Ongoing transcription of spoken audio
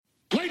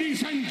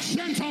Ladies and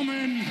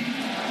gentlemen,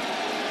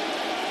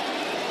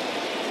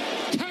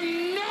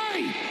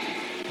 tonight,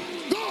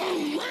 the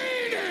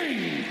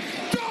reigning,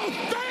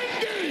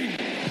 defending,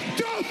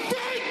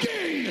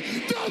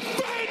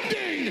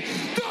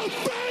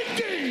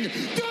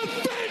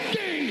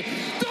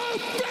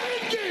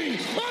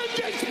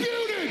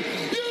 undisputed,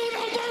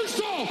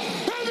 universal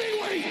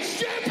heavyweight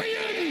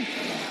champion,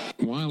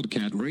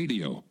 Wildcat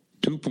Radio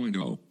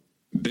 2.0.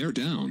 Bear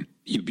down,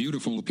 you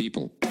beautiful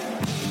people.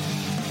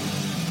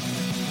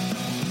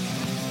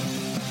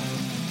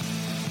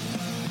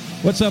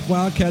 What's up,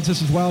 Wildcats?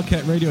 This is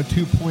Wildcat Radio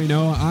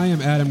 2.0. I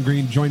am Adam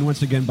Green, joined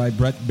once again by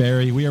Brett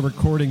Barry. We are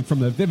recording from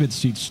the Vivid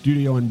Seats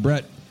studio, and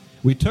Brett,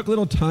 we took a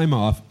little time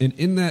off, and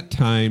in that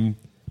time,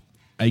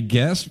 I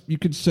guess you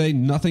could say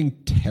nothing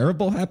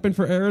terrible happened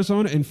for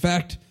Arizona. In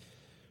fact,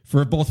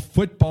 for both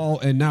football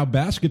and now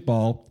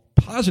basketball,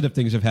 positive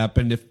things have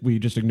happened if we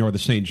just ignore the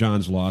St.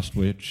 John's loss,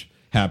 which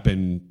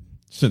happened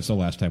since the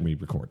last time we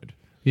recorded.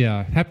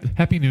 Yeah.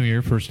 Happy New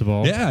Year, first of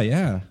all.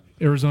 Yeah.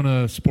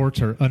 Arizona sports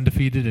are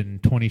undefeated in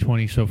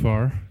 2020 so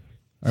far.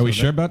 Are we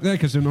sure about that?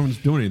 Because no one's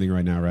doing anything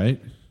right now,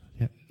 right?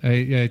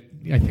 Yeah,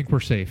 I think we're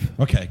safe.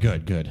 Okay,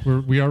 good.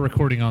 We are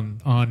recording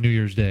on New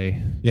Year's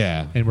Day.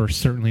 Yeah. And we're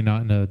certainly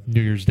not in a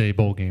New Year's Day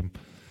bowl game.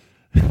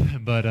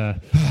 But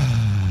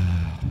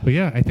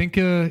yeah, I think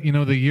the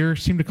year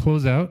seemed to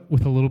close out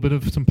with a little bit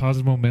of some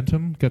positive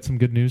momentum. Got some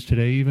good news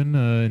today, even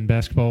in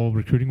basketball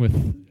recruiting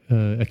with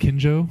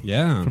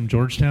Akinjo from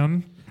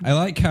Georgetown. I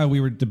like how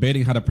we were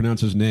debating how to pronounce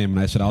his name, and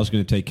I said I was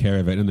going to take care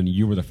of it, and then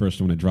you were the first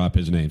one to drop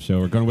his name. So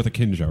we're going with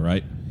Akinjo,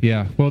 right?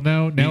 Yeah. Well,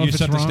 now you if it's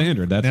set wrong, the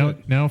standard. That's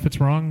it. Now if it's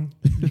wrong,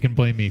 you can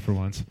blame me for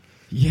once.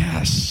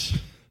 Yes.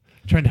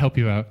 Trying to help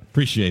you out.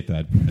 Appreciate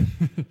that.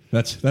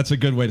 That's a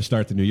good way to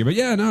start the new year. But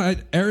yeah,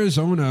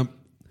 Arizona,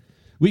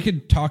 we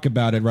could talk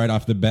about it right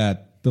off the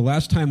bat. The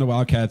last time the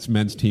Wildcats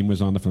men's team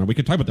was on the phone, we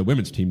could talk about the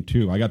women's team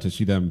too. I got to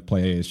see them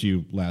play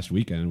ASU last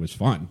weekend. It was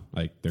fun.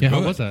 They're good.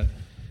 How was that?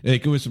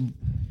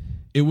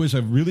 It was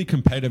a really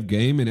competitive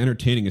game and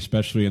entertaining,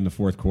 especially in the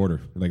fourth quarter,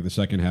 like the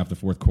second half, the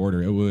fourth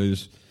quarter. It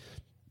was,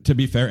 to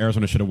be fair,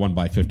 Arizona should have won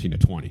by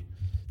 15-20.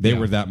 They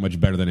were that much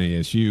better than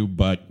ASU,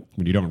 but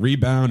when you don't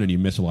rebound and you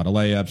miss a lot of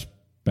layups,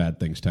 bad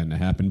things tend to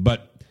happen.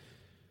 But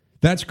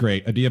that's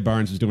great. Adia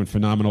Barnes is doing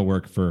phenomenal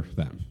work for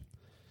them.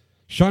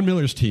 Sean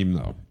Miller's team,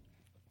 though.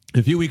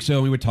 A few weeks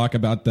ago, we would talk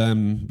about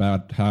them,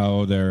 about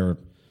how they're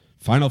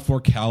Final Four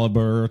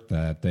caliber,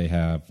 that they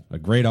have a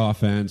great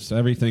offense.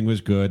 Everything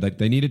was good. Like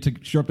they needed to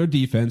shore up their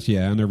defense,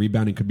 and their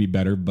rebounding could be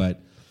better,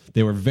 but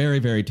they were very,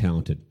 very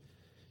talented.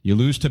 You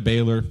lose to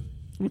Baylor.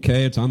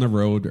 Okay, it's on the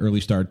road, early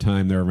start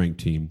time. They're a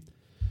ranked team.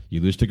 You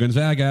lose to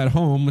Gonzaga at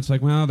home. It's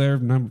like, well, they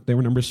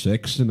were number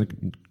 6 in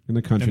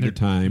the country at the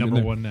time.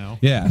 Number 1 now.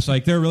 Yeah, it's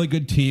like they're a really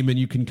good team, and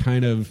you can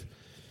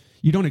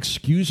you don't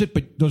excuse it,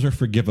 but those are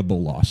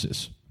forgivable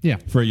losses. Yeah,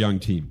 for a young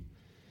team.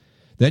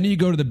 Then you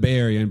go to the Bay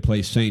Area and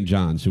play St.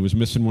 John's, who was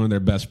missing one of their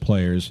best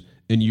players,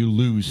 and you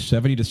lose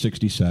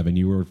 70-67.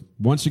 You were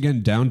once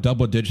again down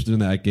double digits in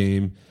that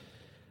game.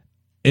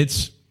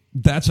 That's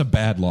a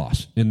bad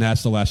loss, and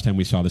that's the last time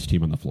we saw this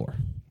team on the floor.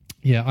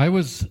 Yeah, I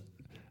was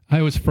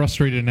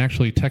frustrated and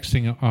actually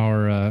texting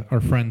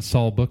our friend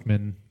Saul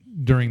Bookman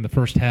during the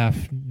first half,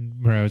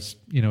 where I was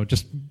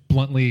just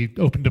bluntly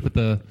opened up with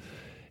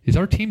is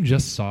our team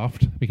just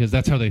soft? Because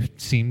that's how they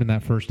seemed in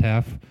that first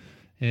half,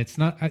 and it's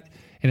not.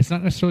 And it's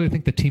not necessarily, I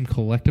think, the team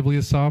collectively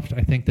is soft.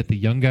 I think that the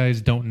young guys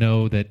don't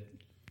know that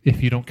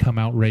if you don't come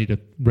out ready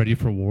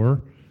for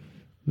war,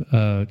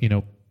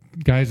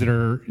 guys that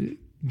are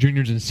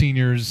juniors and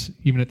seniors,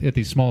 even at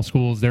these small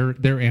schools, they're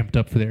amped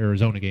up for the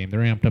Arizona game.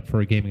 They're amped up for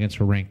a game against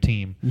a ranked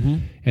team,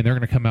 and they're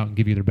going to come out and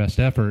give you their best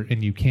effort.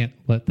 And you can't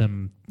let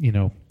them,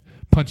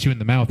 punch you in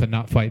the mouth and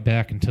not fight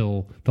back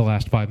until the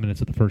last 5 minutes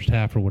of the first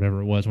half or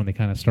whatever it was when they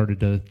kind of started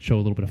to show a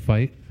little bit of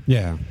fight.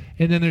 Yeah.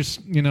 And then there's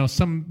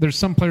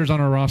some players on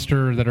our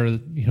roster that are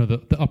the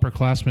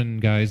upperclassmen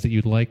guys that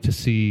you'd like to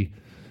see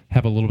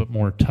have a little bit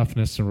more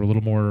toughness or a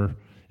little more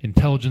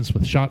intelligence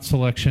with shot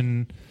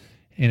selection.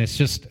 And it's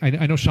just I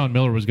know Sean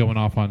Miller was going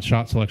off on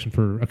shot selection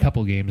for a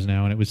couple games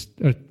now, and it was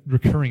a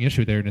recurring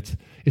issue there. And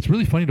it's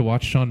really funny to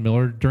watch Sean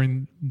Miller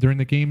during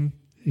the game.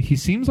 He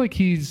seems like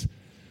he's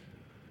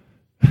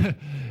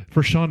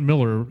for Sean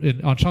Miller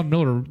on Sean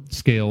Miller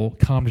scale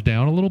calmed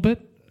down a little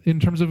bit. In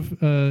terms of,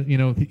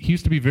 he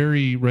used to be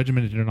very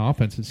regimented in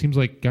offense. It seems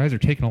like guys are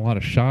taking a lot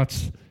of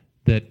shots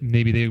that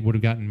maybe they would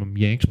have gotten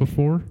yanked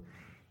before.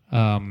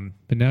 But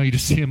now you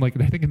just see him, I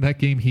think in that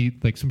game,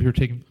 some people are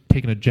taking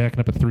a jacking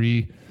up a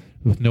three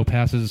with no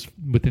passes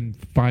within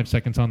 5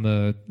 seconds of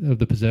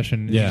the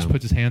possession. Yeah. He just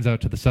puts his hands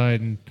out to the side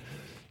and,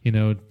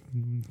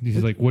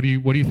 he's like, what do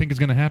you think is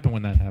going to happen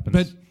when that happens?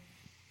 But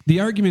the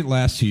argument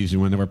last season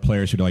when there were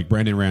players who, like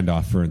Brandon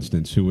Randolph, for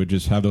instance, who would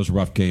just have those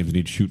rough games and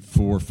he'd shoot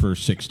 4 for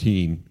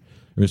 16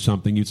 or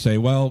something, you'd say,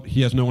 well,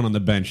 he has no one on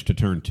the bench to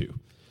turn to.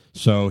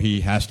 So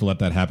he has to let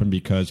that happen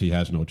because he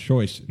has no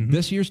choice. Mm-hmm.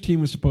 This year's team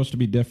was supposed to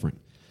be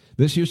different.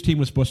 This year's team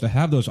was supposed to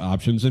have those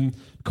options. And,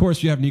 of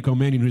course, you have Nico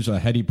Mannion, who's a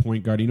heady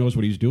point guard. He knows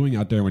what he's doing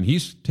out there when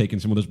he's taking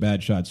some of those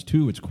bad shots,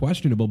 too. It's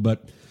questionable.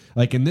 But,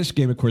 like, in this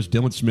game, of course,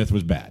 Dylan Smith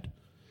was bad.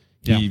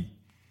 Yeah.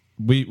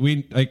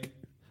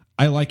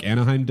 I like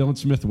Anaheim Dylan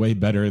Smith way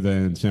better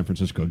than San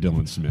Francisco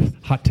Dylan Smith.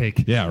 Hot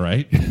take. Yeah,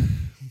 right?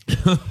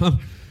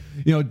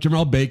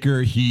 Jamal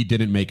Baker, he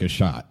didn't make a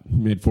shot. He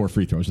made 4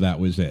 free throws. That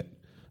was it.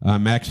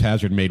 Max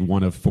Hazard made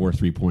 1 of 4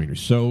 3-pointers.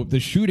 So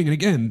the shooting, and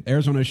again,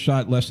 Arizona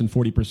shot less than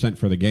 40%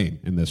 for the game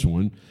in this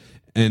one,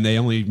 and they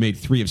only made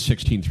 3 of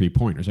 16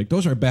 3-pointers. Like,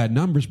 those are bad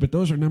numbers, but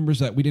those are numbers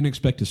that we didn't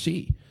expect to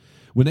see.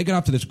 When they got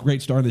off to this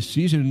great start of the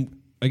season,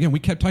 again, we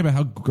kept talking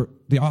about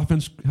the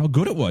offense, how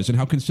good it was and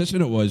how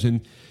consistent it was,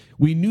 and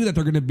we knew that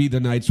they're going to be the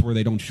nights where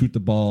they don't shoot the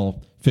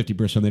ball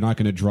 50%. They're not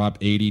going to drop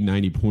 80,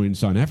 90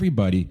 points on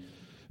everybody.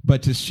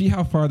 But to see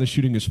how far the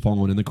shooting has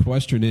fallen, and the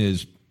question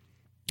is,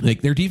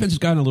 like, their defense has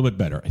gotten a little bit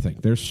better, I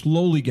think. They're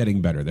slowly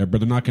getting better, but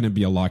they're not going to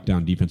be a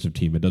lockdown defensive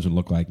team. It doesn't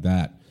look like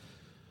that.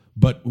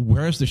 But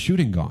where has the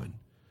shooting gone?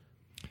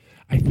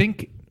 I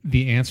think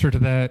the answer to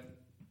that,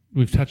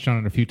 we've touched on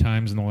it a few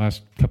times in the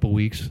last couple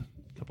weeks,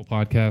 couple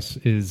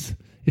podcasts, is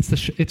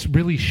it's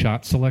really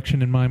shot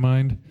selection in my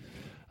mind.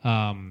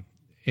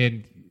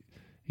 And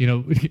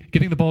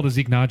getting the ball to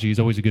Zeke Naji is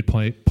always a good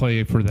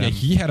play for them. Yeah,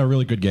 he had a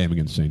really good game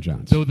against St.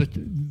 John's. So the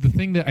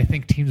thing that I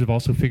think teams have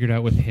also figured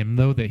out with him,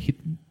 though, that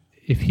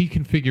if he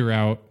can figure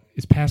out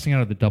is passing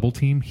out of the double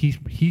team,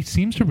 he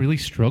seems to really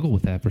struggle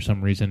with that for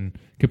some reason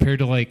compared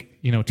to, like,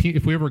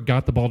 if we ever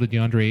got the ball to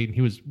DeAndre Ayton,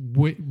 he was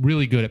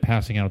really good at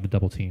passing out of the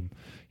double team.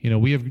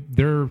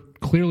 They're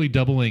clearly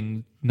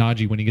doubling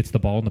Naji when he gets the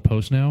ball in the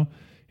post now,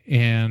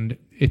 and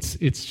it's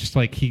just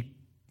like he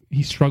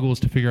struggles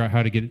to figure out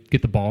how to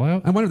get the ball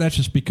out. I wonder if that's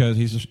just because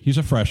he's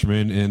a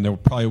freshman, and there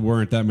probably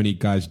weren't that many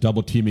guys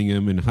double teaming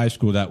him in high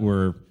school that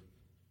were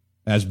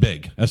as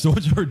big as the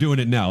ones who are doing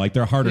it now. Like,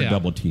 they're harder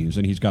double teams,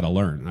 and he's got to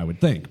learn, I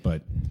would think.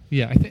 But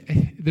yeah, I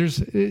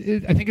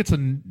think it's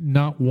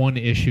not one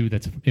issue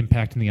that's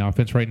impacting the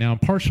offense right now.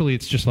 And partially,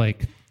 it's just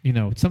like,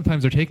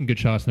 sometimes they're taking good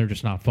shots and they're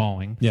just not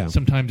falling. Yeah.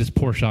 Sometimes it's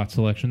poor shot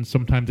selection.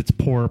 Sometimes it's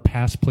poor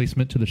pass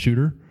placement to the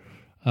shooter.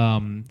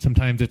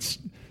 Sometimes it's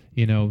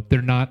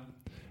they're not.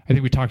 I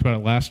think we talked about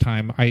it last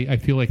time. I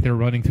feel like they're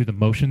running through the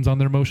motions on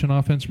their motion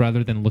offense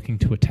rather than looking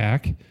to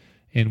attack.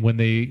 And when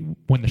the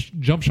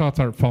jump shots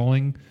aren't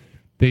falling,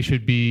 they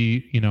should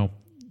be,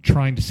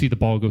 trying to see the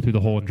ball go through the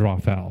hole and draw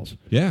fouls.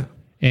 yeah.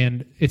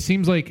 And it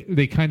seems like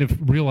they kind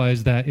of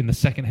realized that in the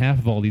second half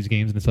of all these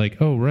games, and it's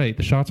like, oh, right,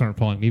 the shots aren't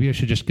falling. Maybe I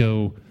should just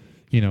go,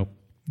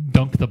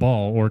 dunk the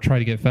ball or try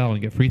to get fouled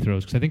and get free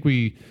throws. Because I think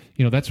we,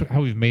 that's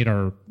how we've made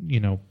our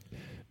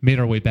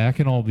way back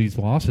in all of these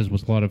losses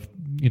was a lot of,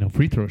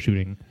 free throw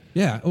shooting.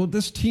 Yeah, well,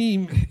 this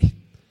team,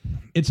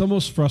 it's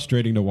almost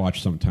frustrating to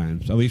watch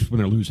sometimes, at least when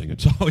they're losing.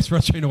 It's always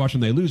frustrating to watch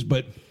when they lose,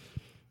 but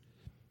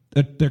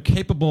they're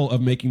capable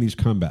of making these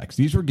comebacks.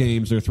 These were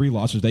games, they're 3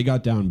 losses, they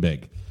got down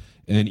big.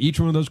 And each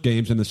one of those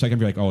games, in the second,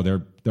 you're like, oh, they're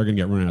going to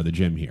get run out of the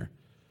gym here.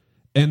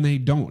 And they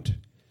don't.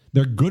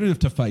 They're good enough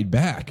to fight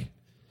back.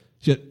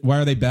 Why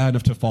are they bad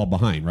enough to fall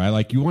behind, right?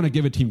 Like, you want to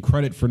give a team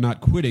credit for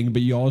not quitting,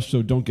 but you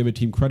also don't give a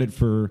team credit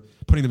for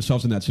putting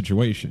themselves in that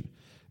situation.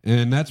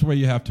 And that's where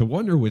you have to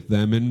wonder with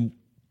them. And,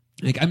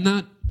 like, I'm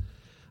not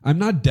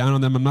down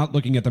on them. I'm not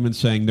looking at them and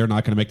saying they're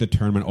not going to make the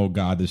tournament. Oh,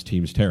 God, this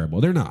team's terrible.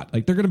 They're not.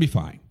 Like, they're going to be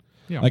fine.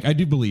 Yeah. Like, I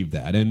do believe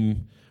that.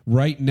 And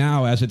right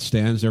now, as it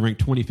stands, they're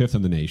ranked 25th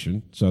in the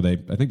nation. So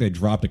I think they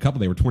dropped a couple.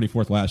 They were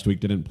 24th last week,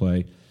 didn't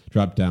play,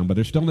 dropped down. But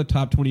they're still in the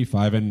top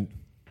 25, and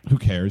who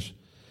cares?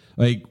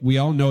 Like, we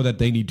all know that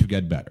they need to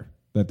get better.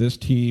 That this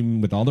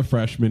team, with all the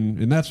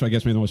freshmen, and that's, I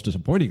guess, maybe the most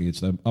disappointing.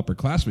 It's the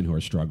upperclassmen who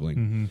are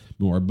struggling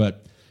more.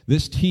 But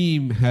this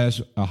team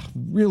has a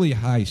really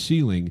high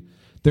ceiling.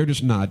 They're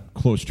just not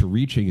close to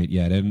reaching it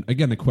yet. And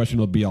again, the question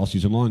will be all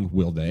season long,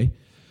 will they?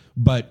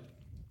 But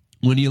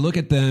when you look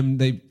at them,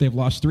 they've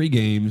lost 3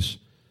 games.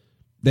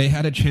 They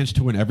had a chance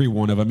to win every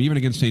one of them. Even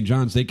against St.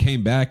 John's, they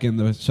came back in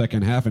the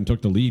second half and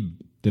took the lead.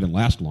 Didn't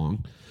last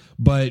long.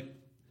 But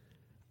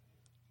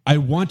I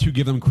want to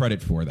give them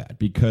credit for that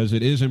because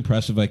it is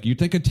impressive. Like, you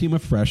take a team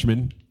of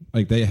freshmen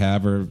like they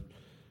have, or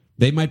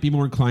they might be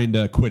more inclined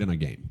to quit in a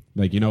game.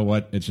 Like, you know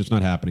what? It's just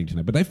not happening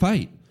tonight. But they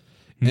fight.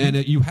 And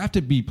you have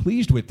to be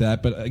pleased with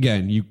that. But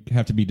again, you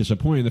have to be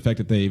disappointed in the fact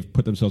that they've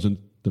put themselves in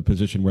the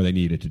position where they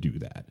needed to do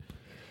that.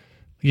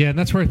 Yeah, and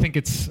that's where I think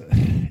it's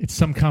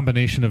some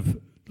combination of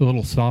a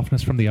little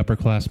softness from the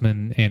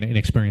upperclassmen and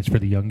inexperience for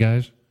the young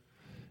guys.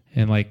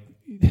 And, like,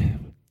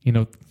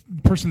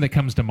 person that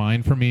comes to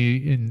mind for me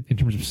in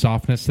terms of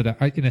softness, and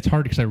it's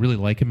hard because I really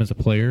like him as a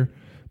player,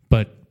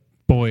 but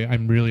boy,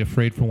 I'm really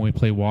afraid for when we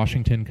play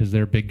Washington because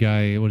their big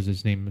guy, what is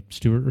his name,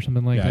 Stewart or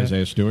something like that?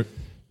 Isaiah Stewart.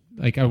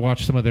 Like, I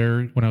watched some of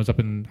when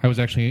I was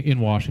actually in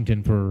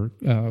Washington for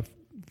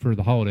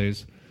the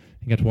holidays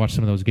and got to watch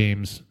some of those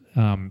games.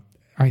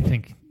 I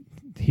think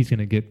Chase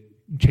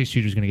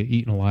Jeter's going to get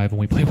eaten alive when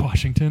we play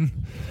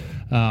Washington.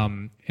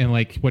 And,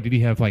 like, what did he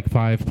have, like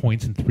 5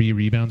 points and 3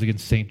 rebounds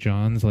against St.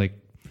 John's? Like,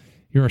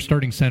 you're a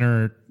starting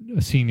center,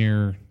 a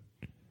senior,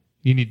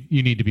 You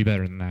need to be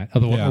better than that.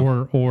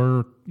 Otherwise,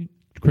 or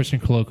Christian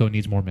Koloko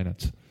needs more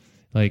minutes.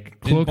 Like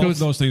both of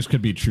those things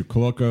could be true.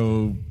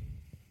 Koloko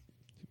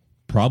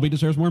probably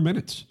deserves more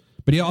minutes,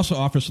 but he also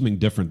offers something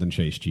different than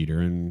Chase Jeter.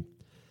 And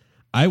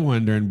I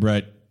wonder, and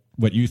Brett,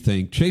 what you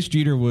think. Chase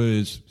Jeter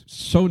was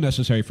so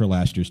necessary for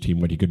last year's team,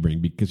 what he could bring,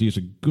 because he's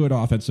a good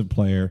offensive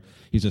player.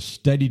 He's a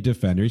steady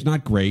defender. He's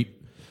not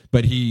great,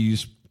 but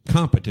he's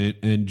competent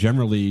and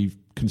generally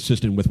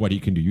consistent with what he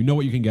can do. You know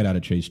what you can get out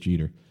of Chase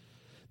Jeter.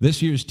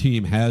 This year's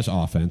team has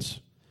offense.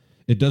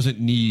 It doesn't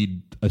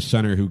need a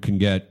center who can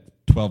get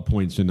 12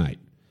 points a night.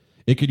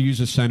 It could use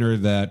a center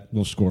that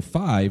will score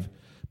 5,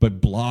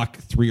 but block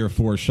 3 or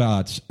 4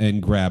 shots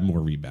and grab more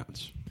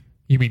rebounds.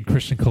 You mean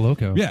Christian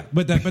Koloko? Yeah,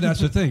 but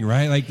that's the thing,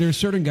 right? Like, there's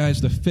certain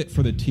guys that fit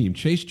for the team.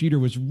 Chase Jeter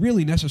was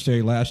really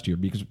necessary last year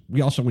because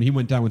we also, when he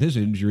went down with his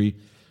injury,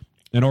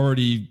 an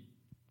already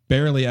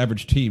barely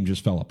average team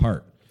just fell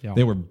apart. Yeah.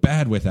 They were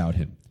bad without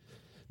him.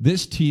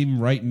 This team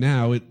right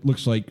now, it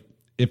looks like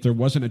if there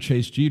wasn't a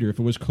Chase Jeter, if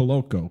it was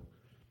Koloko,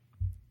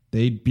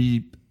 they'd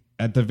be,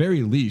 at the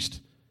very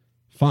least,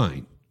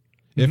 fine.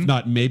 If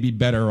not, maybe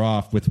better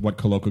off with what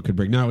Koloko could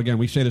bring. Now, again,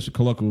 we say this to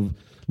Koloko,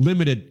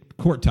 limited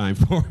court time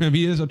for him.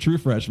 He is a true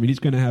freshman. He's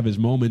going to have his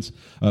moments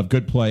of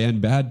good play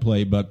and bad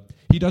play, but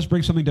he does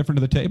bring something different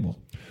to the table.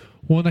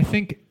 Well, and I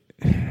think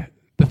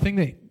the thing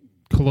that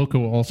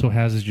Koloko also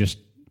has is just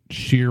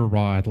sheer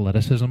raw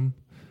athleticism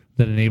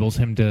that enables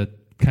him to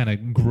kind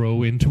of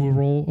grow into a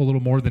role a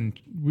little more than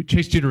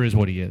Chase Jeter is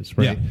what he is,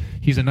 right? Yeah.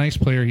 He's a nice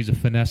player. He's a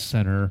finesse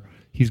center.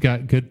 He's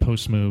got good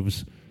post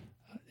moves,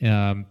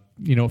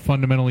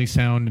 fundamentally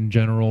sound in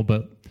general,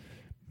 but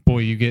boy,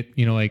 you get,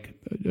 like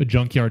a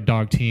junkyard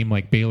dog team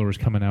like Baylor is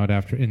coming out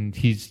after, and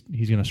he's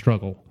going to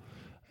struggle.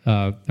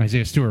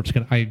 Isaiah Stewart's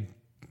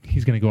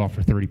he's going to go off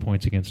for 30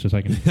 points against us.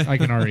 I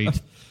can already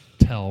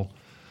tell,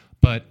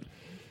 but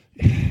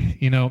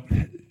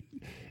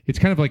it's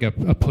kind of like a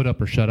put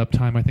up or shut up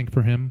time, I think,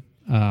 for him,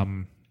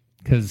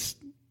 because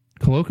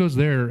Koloko's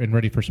there and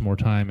ready for some more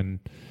time, and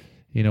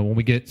when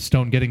we get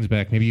Stone Gettings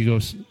back, maybe you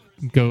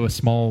go a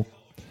small,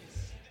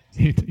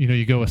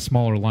 you go a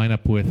smaller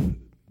lineup with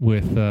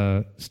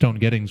Stone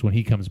Gettings when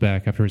he comes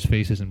back after his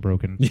face isn't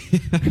broken.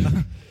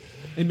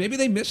 And maybe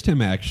they missed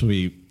him,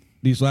 actually,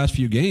 these last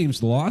few games,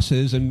 the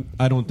losses, and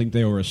I don't think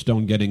they were a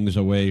Stone Gettings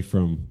away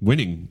from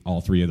winning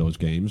all 3 of those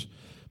games,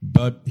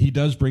 but he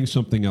does bring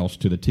something else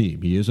to the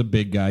team. He is a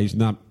big guy. He's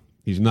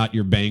not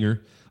your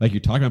banger like you're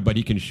talking about, but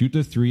he can shoot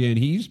the 3, and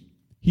he's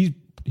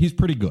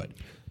pretty good.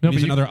 No,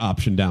 he's another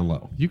option down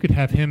low. You could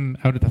have him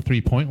out at the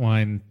 3-point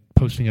line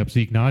posting up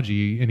Zeke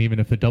Naji, and even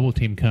if the double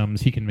team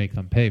comes, he can make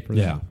them pay for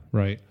that.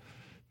 Right.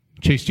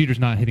 Chase Jeter's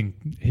not hitting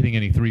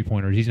any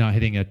 3-pointers. He's not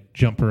hitting a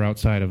jumper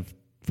outside of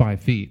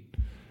 5 feet.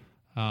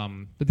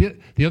 But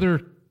the other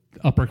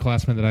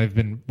upperclassman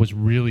that was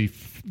really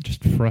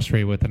just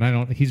frustrated with,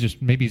 and he's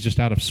just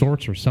out of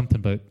sorts or something,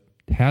 but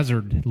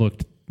Hazard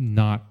looked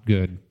not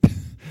good.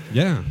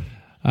 Yeah.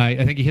 I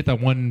think he hit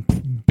that one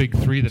big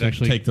 3 that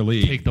actually take the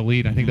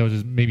lead. I think that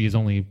was his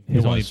only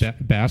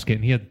basket,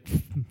 and he had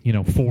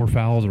 4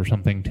 fouls or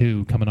something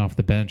too coming off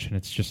the bench, and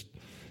it's just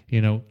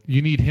you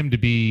need him to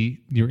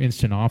be your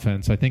instant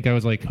offense. I think I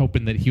was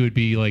hoping that he would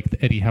be like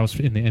the Eddie House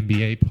in the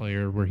NBA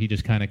player, where he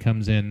just kind of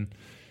comes in,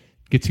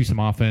 gets you some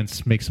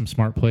offense, makes some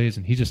smart plays,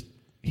 and he's just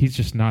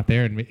not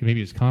there, and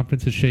maybe his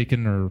confidence is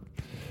shaken, or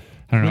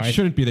I don't know. Which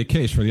shouldn't be the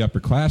case for the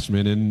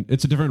upperclassmen, and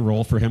it's a different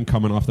role for him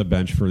coming off the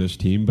bench for this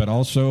team, but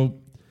also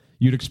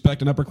you'd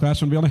expect an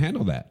upperclassman to be able to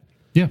handle that.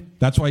 Yeah.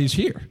 That's why he's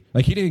here.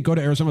 He didn't go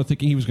to Arizona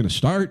thinking he was going to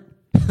start.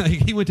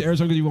 He went to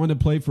Arizona because he wanted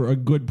to play for a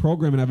good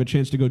program and have a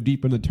chance to go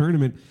deep in the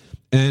tournament.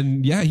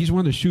 And, yeah, he's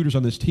one of the shooters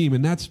on this team.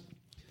 And I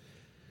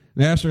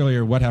asked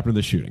earlier what happened to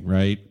the shooting,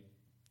 right?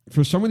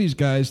 For some of these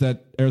guys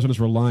that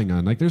Arizona's relying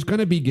on, there's going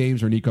to be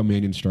games where Nico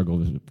Mannion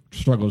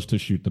struggles to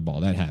shoot the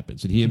ball. That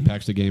happens. And he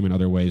impacts the game in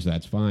other ways.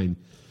 That's fine.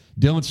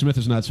 Dylan Smith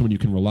is not someone you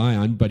can rely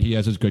on, but he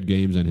has his good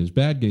games and his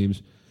bad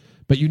games.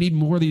 But you need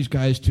more of these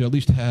guys to at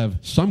least have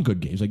some good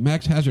games.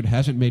 Max Hazard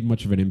hasn't made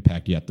much of an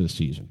impact yet this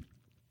season.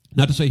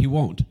 Not to say he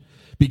won't,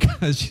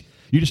 because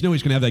you just know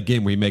he's going to have that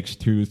game where he makes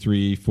 2,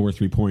 3, 4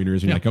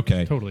 3-pointers, and you're like,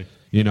 okay. Totally.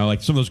 Some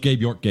of those Gabe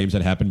York games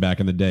that happened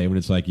back in the day when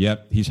it's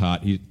yep, he's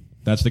hot.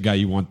 That's the guy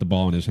you want the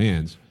ball in his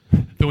hands.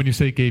 Though when you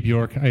say Gabe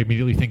York, I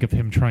immediately think of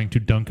him trying to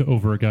dunk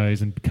over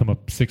guys and come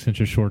up 6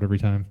 inches short every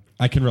time.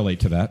 I can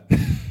relate to that.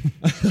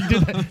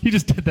 He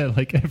just did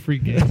that every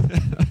game.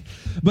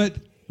 But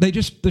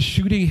the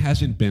shooting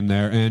hasn't been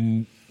there,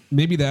 and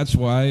maybe that's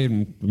why,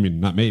 and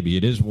not maybe,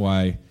 it is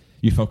why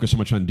you focus so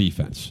much on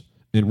defense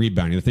and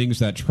rebounding, the things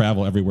that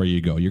travel everywhere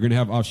you go. You're going to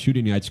have off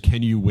shooting nights.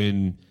 Can you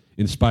win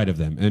in spite of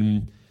them?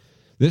 And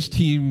this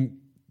team,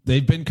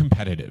 they've been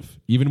competitive,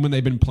 even when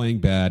they've been playing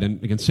bad.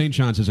 And again, St.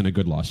 John's isn't a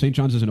good loss. St.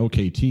 John's is an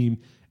okay team.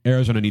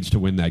 Arizona needs to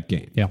win that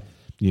game. Yeah.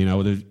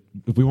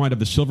 If we wind up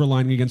the silver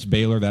lining against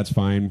Baylor, that's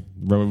fine.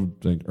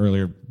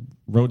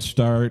 Road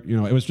start,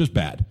 it was just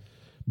bad.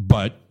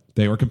 But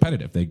they were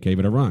competitive. They gave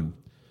it a run.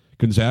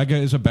 Gonzaga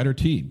is a better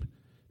team.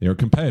 They were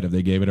competitive.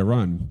 They gave it a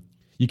run.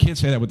 You can't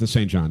say that with the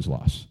St. John's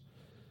loss.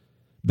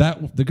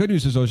 the good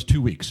news is those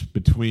 2 weeks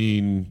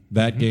between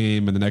that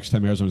game and the next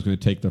time Arizona's going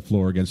to take the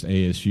floor against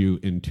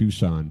ASU in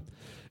Tucson.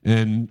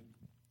 And,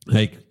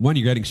 one,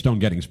 you're getting Stone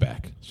Gettings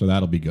back, so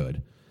that'll be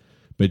good.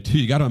 But two,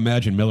 you got to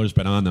imagine Miller's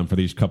been on them for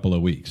these couple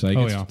of weeks.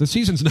 The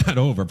season's not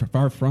over,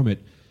 far from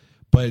it.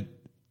 But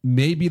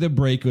maybe the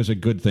break was a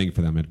good thing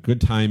for them, a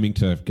good timing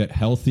to get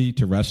healthy,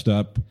 to rest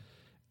up,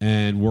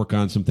 and work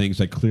on some things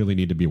that clearly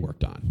need to be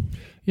worked on.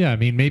 Yeah, I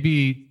mean,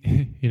 maybe,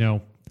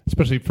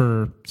 especially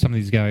for some of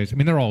these guys, I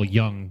mean, they're all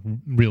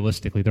young,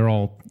 realistically. They're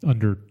all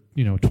under,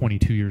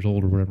 22 years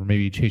old or whatever.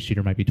 Maybe Chase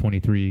Jeter might be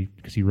 23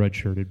 because he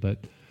redshirted,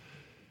 but,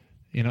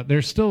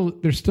 they're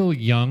still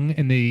young,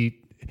 and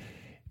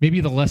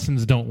maybe the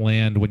lessons don't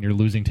land when you're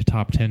losing to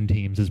top 10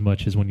 teams as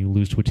much as when you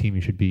lose to a team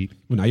you should beat.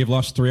 Well, now you've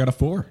lost 3 out of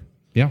 4.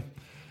 Yeah.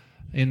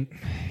 And,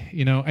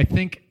 I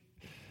think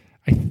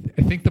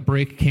the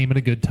break came at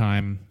a good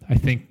time. I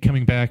think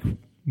coming back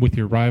with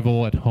your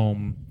rival at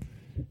home,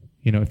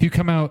 if you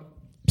come out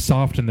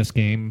soft in this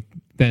game,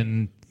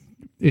 then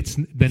it's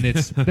a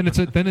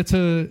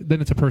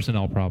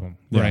personnel problem,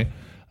 right?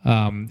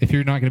 If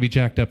you're not going to be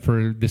jacked up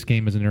for this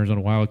game as an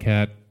Arizona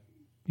Wildcat,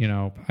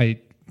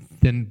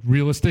 then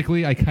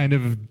realistically, I kind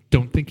of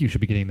don't think you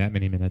should be getting that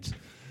many minutes.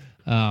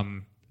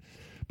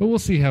 But we'll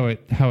see how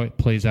it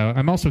plays out.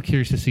 I'm also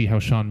curious to see how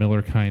Sean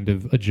Miller kind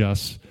of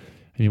adjusts.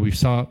 I mean, we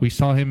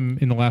saw him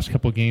in the last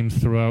couple of games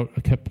throughout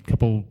a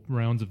couple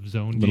rounds of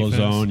zone Little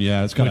defense. Zone,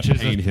 yeah, it's got to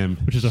pain him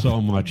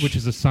so much. Which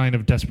is a sign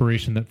of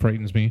desperation that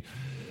frightens me.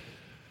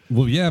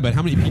 Well, yeah, but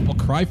how many people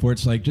cry for it?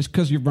 It's like, just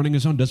because you're running a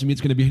zone doesn't mean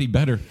it's going to be any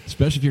better,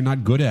 especially if you're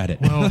not good at it.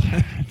 Well,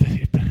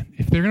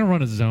 if they're going to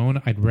run a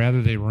zone, I'd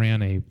rather they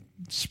ran a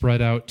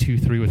spread out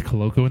 2-3 with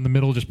Koloko in the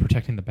middle, just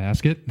protecting the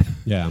basket.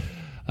 Yeah.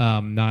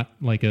 Not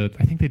like I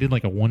think they did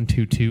like a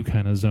 1-2-2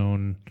 kind of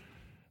zone.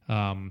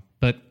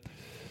 But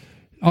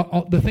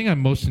the thing I'm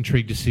most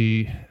intrigued to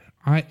see,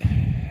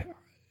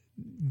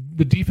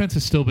 the defense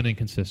has still been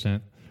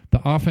inconsistent.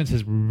 The offense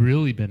has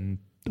really been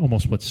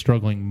almost what's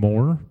struggling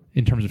more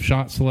in terms of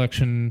shot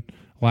selection,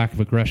 lack of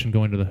aggression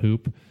going to the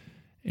hoop.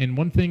 And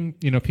one thing,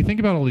 if you think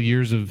about all the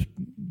years of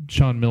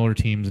Sean Miller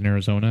teams in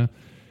Arizona,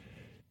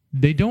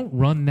 they don't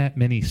run that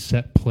many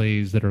set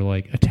plays that are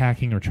like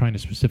attacking or trying to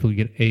specifically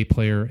get a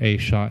player a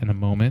shot in a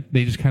moment.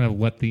 They just kind of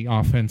let the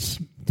offense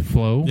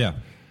flow. Yeah.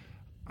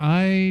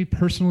 I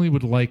personally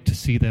would like to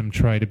see them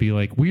try to be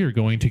like, we are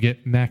going to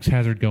get Max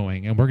Hazard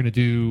going, and we're going to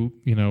do,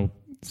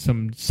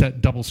 some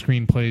set double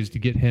screen plays to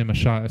get him a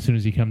shot as soon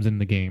as he comes in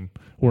the game,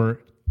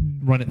 or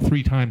run it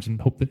 3 times and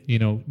hope that,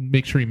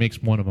 make sure he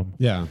makes one of them.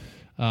 Yeah.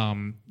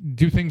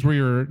 Do things where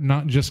you're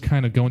not just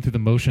kind of going through the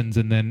motions,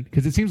 and then,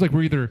 because it seems like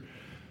we're either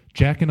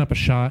jacking up a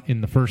shot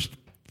in the first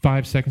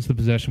 5 seconds of the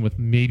possession with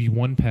maybe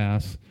one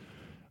pass,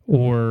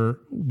 or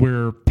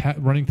we're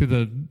running through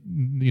the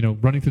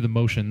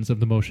motions of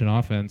the motion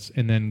offense,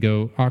 and then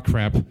go, oh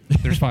crap,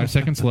 there's 5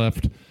 seconds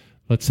left.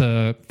 Let's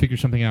figure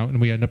something out, and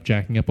we end up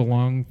jacking up a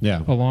long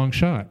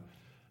shot.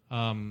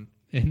 And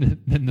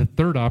then the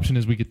third option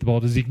is we get the ball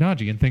to Zeke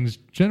Naji, and things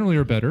generally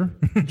are better.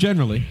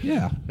 Generally,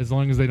 yeah. As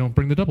long as they don't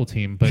bring the double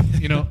team. But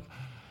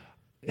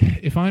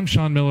if I'm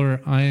Sean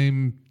Miller,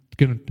 I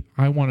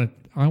want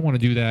to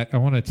do that. I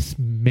want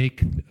to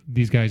make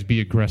these guys be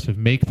aggressive.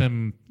 Make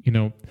them,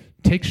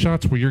 take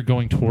shots where you're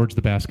going towards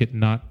the basket,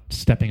 not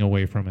stepping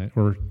away from it,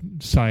 or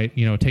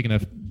taking a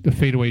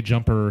fadeaway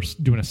jumper, or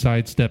doing a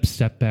sidestep,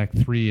 step back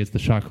 3 as the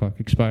shot clock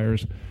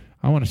expires.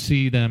 I want to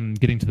see them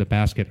getting to the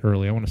basket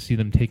early. I want to see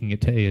them taking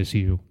it to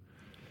ASU.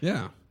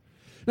 Yeah.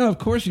 No, of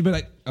course.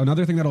 But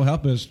another thing that'll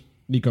help is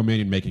Nico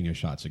Mannion making his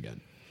shots again.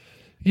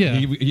 Yeah.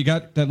 He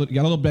got a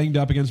little banged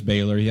up against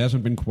Baylor. He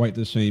hasn't been quite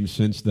the same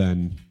since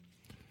then.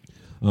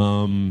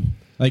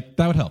 That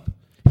would help.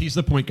 He's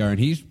the point guard.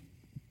 He's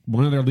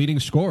one of their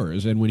leading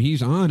scorers, and when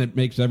he's on, it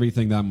makes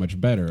everything that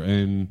much better.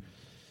 And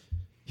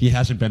he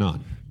hasn't been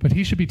on. But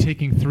he should be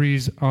taking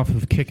threes off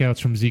of kickouts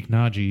from Zeke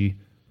Naji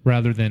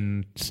rather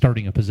than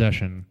starting a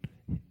possession.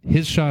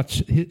 His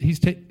shots,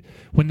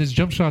 when his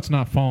jump shot's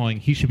not falling,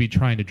 he should be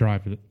trying to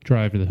drive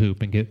to the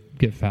hoop and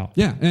get fouled.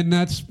 Yeah, and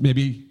that's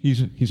maybe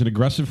he's an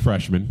aggressive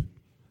freshman.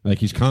 Like,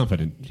 he's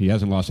confident. He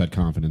hasn't lost that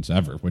confidence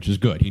ever, which is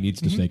good. He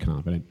needs to stay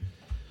confident.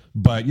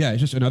 But yeah,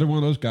 it's just another one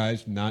of those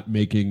guys not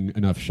making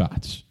enough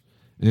shots.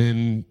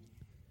 And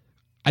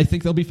I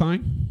think they'll be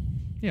fine.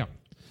 Yeah.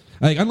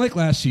 Like, unlike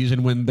last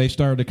season when they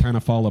started to kind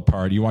of fall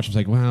apart, you watch it's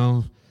like,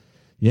 well,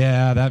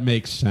 yeah, that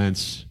makes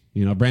sense.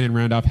 Brandon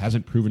Randolph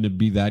hasn't proven to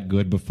be that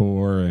good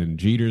before, and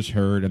Jeter's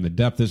hurt, and the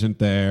depth isn't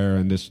there,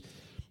 and this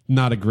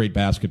not a great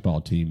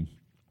basketball team.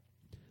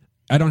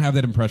 I don't have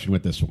that impression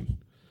with this one.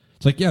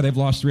 It's like, yeah, they've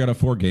lost 3 out of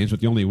 4 games,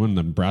 with the only one,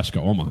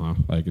 Nebraska-Omaha.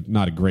 Like,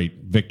 not a great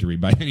victory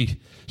by any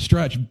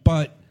stretch,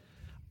 but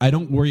I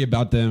don't worry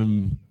about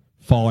them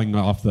falling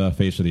off the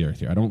face of the earth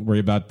here. I don't worry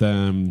about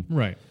them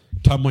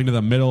tumbling to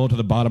the middle, to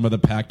the bottom of the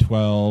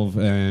Pac-12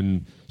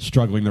 and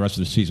struggling the rest of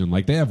the season.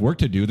 Like, they have work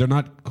to do. They're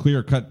not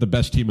clear-cut the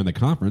best team in the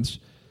conference.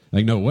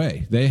 Like, no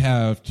way. They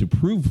have to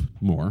prove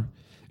more.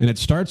 And it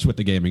starts with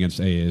the game against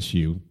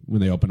ASU when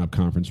they open up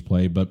conference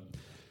play. But,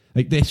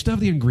 like, they still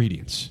have the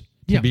ingredients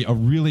to be a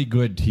really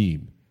good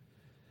team.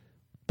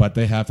 But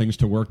they have things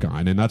to work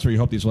on. And that's where you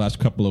hope these last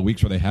couple of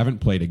weeks where they haven't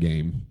played a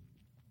game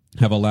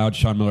have allowed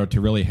Sean Miller to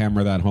really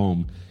hammer that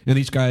home. And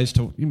these guys,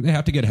 they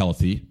have to get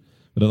healthy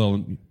with the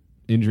little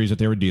injuries that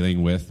they were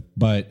dealing with.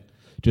 But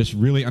just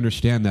really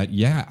understand that,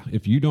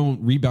 if you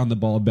don't rebound the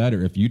ball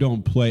better, if you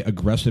don't play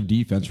aggressive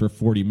defense for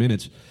 40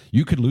 minutes,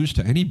 you could lose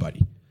to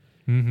anybody.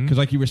 Because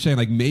like you were saying,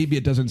 like maybe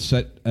it doesn't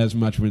set as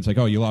much when it's like,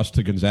 oh, you lost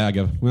to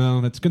Gonzaga.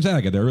 Well, that's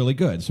Gonzaga. They're really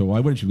good. So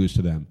why wouldn't you lose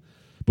to them?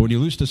 But when you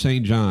lose to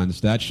St.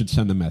 John's, that should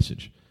send a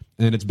message.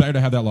 And it's better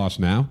to have that loss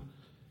now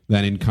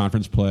than in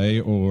conference play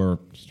or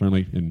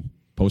certainly in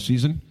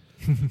postseason.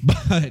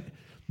 But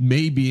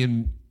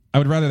maybe I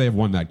would rather they have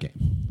won that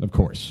game, of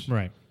course.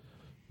 Right.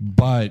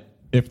 But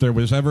if there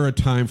was ever a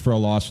time for a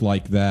loss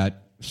like that,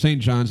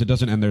 St. John's, it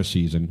doesn't end their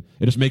season.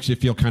 It just makes you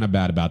feel kind of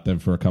bad about them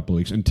for a couple of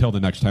weeks until the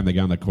next time they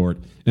get on the court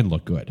and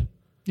look good.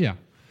 Yeah.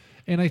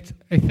 And I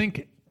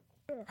think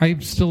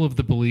I'm still of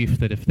the belief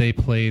that if they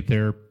play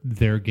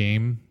their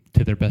game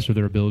to their best of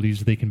their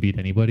abilities, they can beat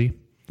anybody.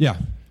 Yeah,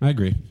 I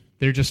agree.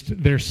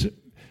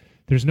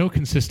 There's no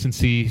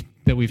consistency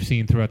that we've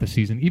seen throughout the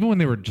season. Even when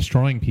they were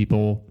destroying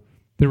people,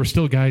 there were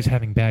still guys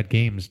having bad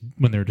games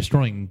when they were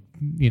destroying,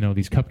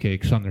 these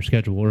cupcakes on their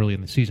schedule early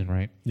in the season,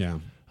 right? Yeah.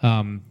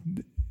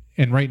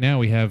 And right now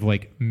we have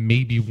like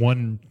maybe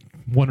one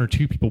or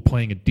two people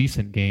playing a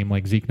decent game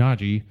like Zeke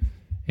Naji,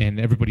 and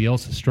everybody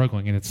else is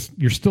struggling. And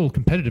you're still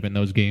competitive in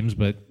those games,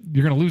 but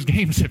you're going to lose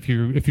games if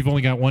you've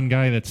only got one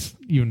guy that's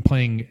even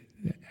playing,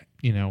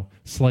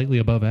 slightly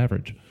above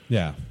average.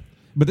 Yeah.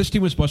 But this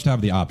team was supposed to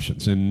have the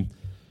options. And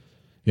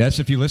yes,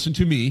 if you listen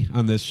to me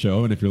on this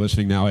show, and if you're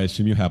listening now, I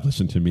assume you have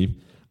listened to me,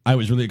 I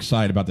was really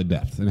excited about the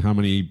depth and how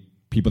many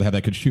people they had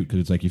that could shoot. Because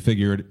it's like you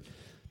figured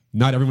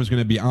not everyone's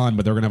going to be on,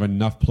 but they're going to have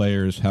enough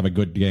players have a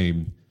good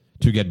game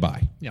to get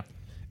by. Yeah.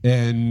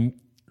 And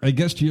I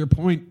guess to your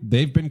point,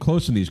 they've been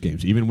close in these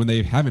games, even when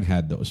they haven't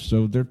had those.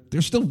 So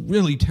they're still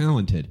really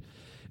talented.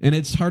 And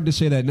it's hard to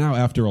say that now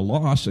after a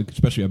loss,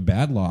 especially a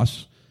bad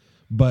loss,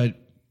 but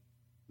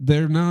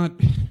they're not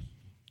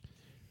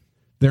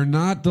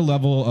the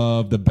level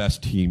of the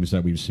best teams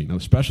that we've seen,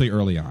 especially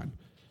early on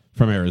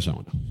from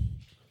Arizona.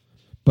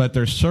 But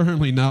they're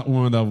certainly not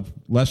one of the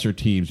lesser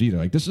teams either.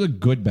 Like, this is a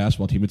good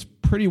basketball team. It's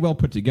pretty well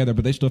put together,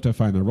 but they still have to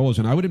find their roles.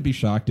 And I wouldn't be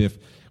shocked if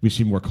we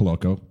see more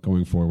Koloko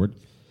going forward.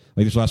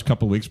 Like, these last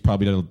couple of weeks,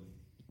 probably did a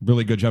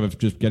really good job of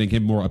just getting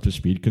him more up to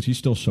speed because he's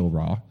still so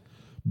raw.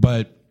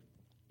 But,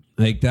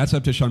 like, that's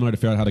up to Sean Miller to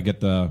figure out how to get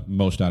the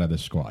most out of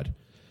this squad.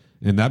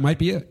 And that might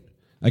be it.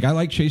 Like, I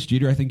like Chase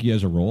Jeter. I think he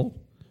has a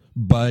role.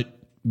 But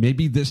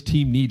maybe this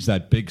team needs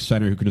that big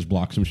center who can just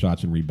block some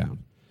shots and rebound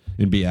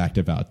and be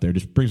active out there.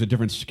 Just brings a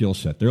different skill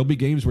set. There'll be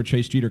games where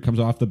Chase Jeter comes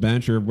off the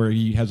bench or where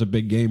he has a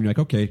big game and you're like,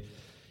 okay,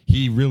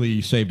 he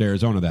really saved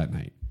Arizona that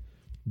night.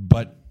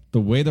 But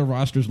the way the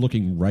roster's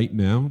looking right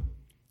now,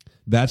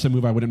 that's a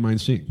move I wouldn't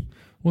mind seeing.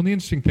 Well, the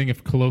interesting thing,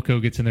 if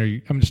Koloko gets in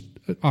there, I'm just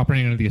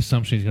operating under the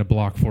assumption he's going to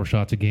block 4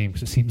 shots a game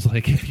because it seems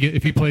like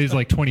if he plays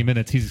like 20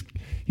 minutes, he's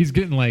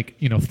getting like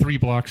 3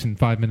 blocks in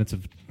 5 minutes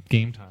of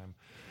game time.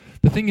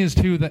 The thing is,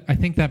 too, that I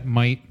think that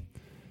might,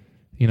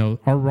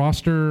 our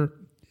roster,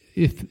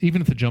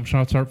 even if the jump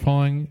shots aren't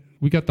falling,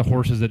 we got the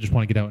horses that just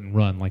want to get out and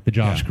run, like the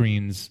Josh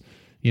Greens,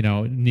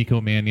 Nico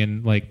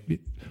Mannion. Like,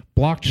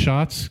 blocked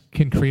shots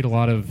can create a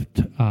lot of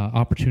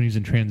opportunities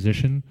in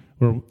transition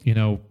where,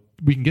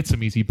 we can get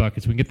some easy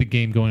buckets. We can get the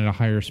game going at a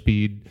higher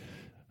speed.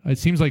 It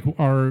seems like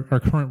our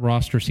current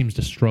roster seems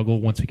to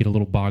struggle once we get a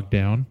little bogged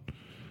down.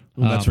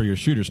 Well, that's where your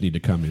shooters need to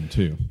come in,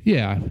 too.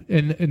 Yeah,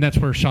 and that's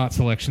where shot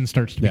selection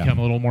starts to become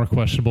a little more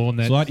questionable. And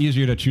it's a lot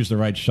easier to choose the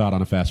right shot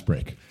on a fast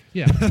break.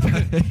 Yeah.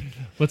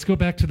 Let's go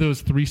back to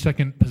those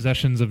 3-second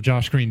possessions of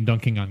Josh Green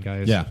dunking on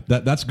guys. Yeah,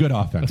 that's good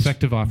offense.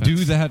 Effective offense. Do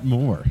that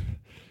more.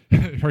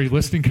 Are you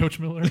listening, Coach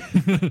Miller?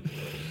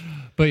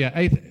 But yeah,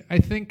 I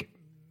think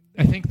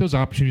those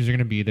opportunities are going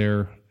to be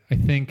there.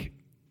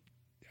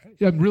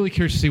 I'm really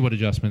curious to see what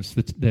adjustments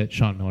that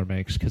Sean Miller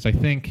makes, because I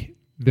think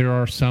there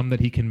are some that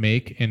he can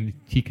make and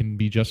he can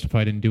be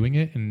justified in doing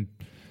it. And,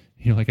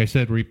 like I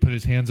said, where he put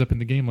his hands up in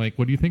the game, like,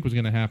 what do you think was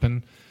going to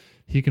happen?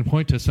 He can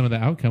point to some of the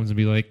outcomes and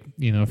be like,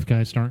 if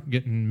guys aren't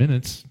getting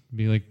minutes,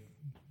 be like,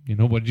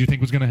 what did you think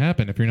was going to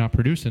happen? If you're not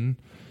producing,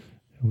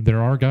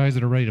 there are guys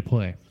that are ready to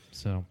play.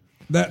 So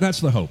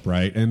that's the hope,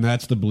 right? And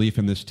that's the belief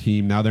in this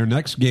team. Now, their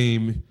next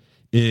game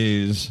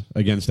is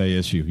against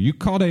ASU. You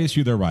called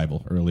ASU their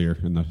rival earlier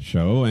in the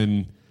show,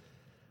 and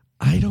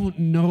I don't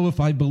know if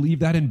I believe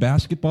that in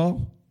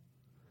basketball.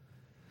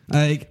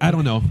 I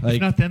don't know.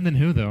 If not them, then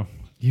who, though?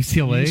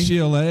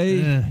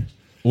 UCLA?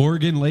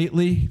 Oregon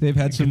lately, they've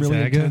had some Gonzaga.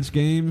 really intense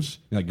games.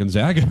 Yeah,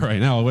 Gonzaga right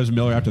now. Wes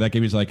Miller after that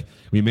game, he's like,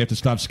 we may have to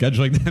stop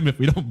scheduling them if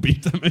we don't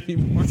beat them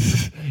anymore.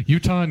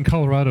 Utah and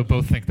Colorado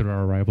both think they're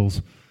our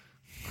rivals.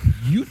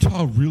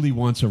 Utah really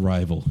wants a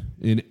rival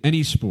in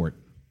any sport.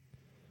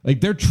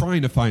 Like, they're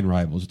trying to find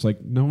rivals. It's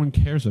like, no one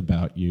cares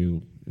about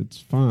you. It's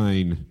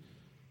fine.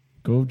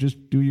 Go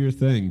just do your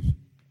thing.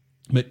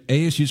 But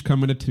ASU's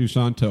coming to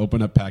Tucson to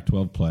open up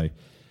Pac-12 play.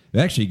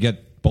 They actually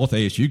get both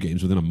ASU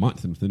games within a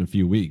month and within a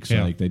few weeks.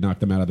 Yeah. Like they knocked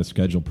them out of the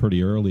schedule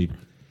pretty early.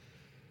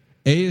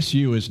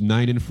 ASU is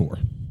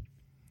 9-4.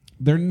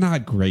 They're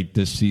not great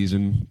this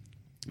season.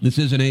 This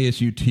is an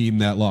ASU team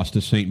that lost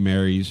to St.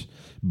 Mary's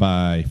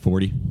by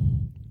 40,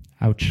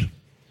 Ouch.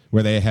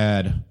 where they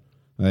had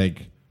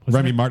like Was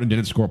Remy that- Martin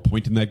didn't score a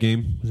point in that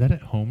game. Was that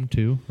at home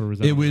too, or was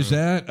that? It on the was road?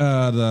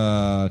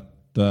 at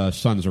the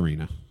Suns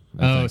Arena.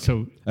 I think.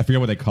 So I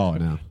forget what they call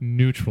it now.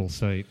 neutral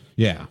site.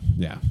 Yeah.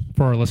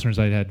 For our listeners,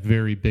 I had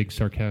very big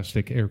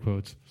sarcastic air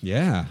quotes.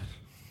 Yeah.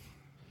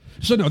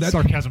 So no, that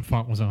Sarcasm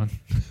font was on.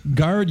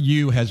 Guard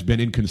U has been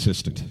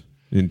inconsistent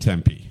in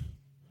Tempe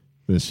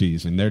this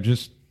season.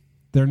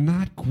 They're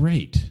not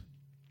great.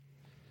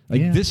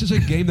 Like Yeah. this is a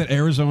game that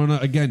Arizona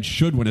again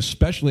should win,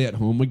 especially at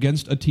home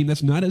against a team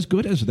that's not as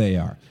good as they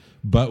are.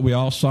 But we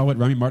all saw what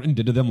Remy Martin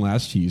did to them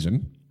last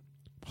season.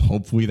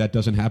 Hopefully that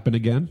doesn't happen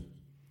again.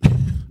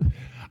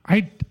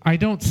 I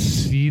don't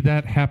see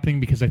that happening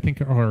because I think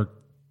our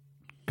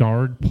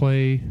guard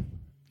play,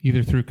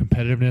 either through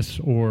competitiveness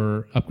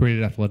or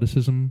upgraded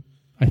athleticism,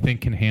 I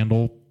think can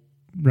handle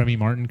Remy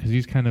Martin because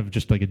he's kind of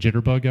just like a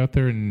jitterbug out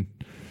there, and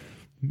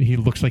he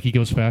looks like he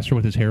goes faster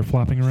with his hair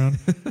flopping around.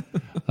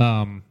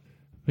 But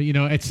I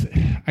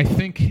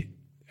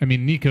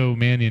mean, Nico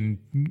Mannion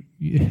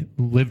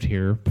lived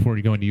here before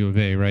he going to U of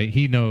A, right?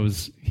 He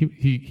knows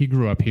he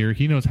grew up here.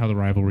 He knows how the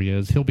rivalry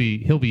is. He'll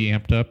be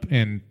amped up,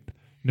 and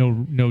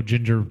no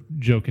ginger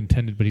joke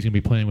intended, but he's going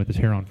to be playing with his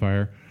hair on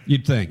fire.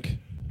 You'd think.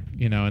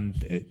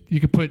 And you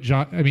could put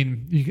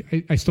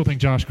I still think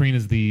Josh Green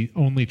is the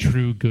only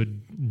true good,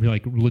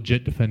 like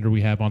legit defender we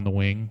have on the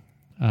wing.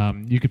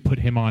 You could put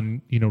him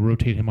on,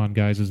 rotate him on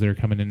guys as they're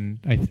coming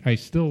in. I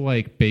still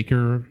like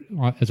Baker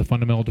as a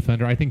fundamental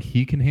defender. I think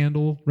he can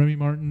handle Remy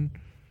Martin.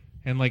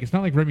 And it's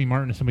not like Remy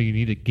Martin is somebody you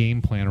need a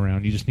game plan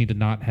around. You just need to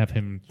not have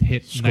him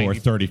hit Score 90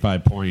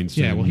 35 points.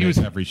 Yeah, and well, he make was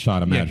every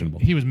shot imaginable.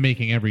 Yeah, he was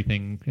making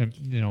everything,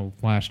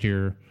 last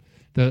year.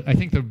 I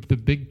think the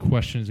big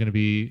question is going to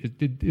be: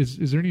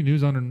 is there any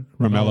news on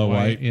Romello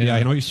White? Yeah,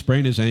 I know he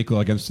sprained his ankle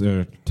against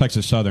the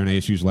Texas Southern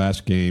ASU's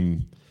last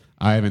game.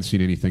 I haven't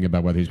seen anything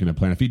about whether he's going to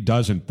play. And if he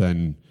doesn't,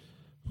 then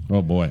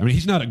oh boy. I mean,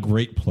 he's not a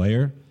great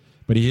player,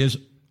 but he is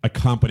a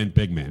competent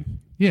big man.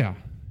 Yeah,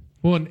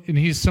 well, and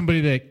he's somebody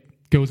that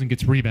goes and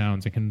gets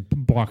rebounds and can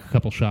block a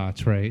couple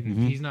shots, right?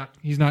 And he's not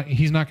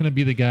going to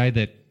be the guy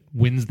that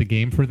wins the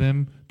game for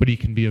them, but he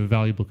can be a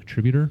valuable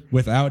contributor.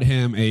 Without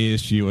him,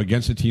 ASU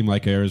against a team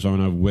like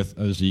Arizona with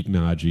a Zeke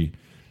Naji,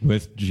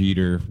 with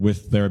Jeter,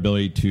 with their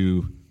ability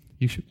to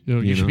You should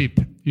be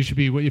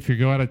if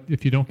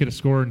you don't get a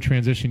score in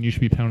transition, you should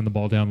be pounding the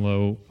ball down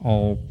low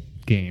all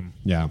game.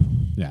 yeah.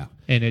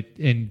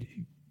 And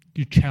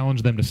you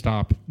challenge them to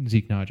stop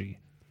Zeke Naji.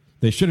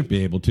 They shouldn't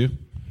be able to.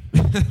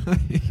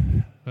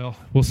 Well,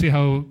 we'll see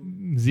how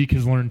Zeke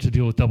has learned to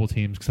deal with double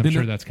teams because I'm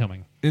sure that's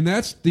coming. And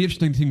that's the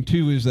interesting thing,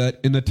 too, is that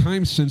in the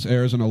time since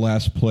Arizona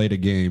last played a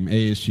game,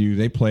 ASU,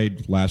 they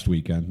played last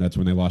weekend. That's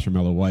when they lost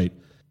Romello White.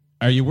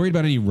 Are you worried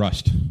about any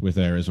rust with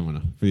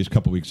Arizona for these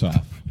couple weeks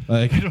off?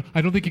 I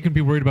don't think you can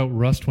be worried about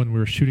rust when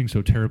we're shooting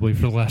so terribly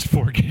for the last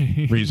 4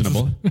 games.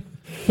 Reasonable.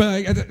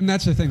 But and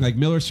that's the thing. Like,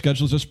 Miller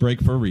schedules this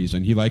break for a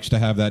reason. He likes to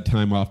have that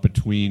time off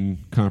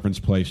between conference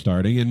play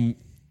starting. And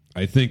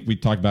I think we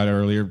talked about it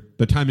earlier.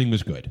 The timing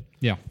was good.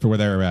 Yeah. For where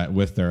they're at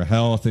with their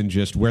health and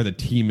just where the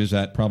team is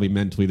at probably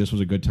mentally. This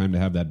was a good time to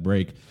have that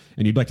break.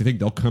 And you'd like to think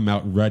they'll come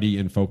out ready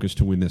and focused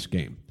to win this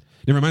game.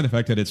 Never mind the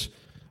fact that it's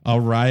a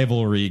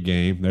rivalry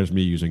game. There's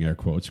me using air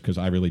quotes because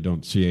I really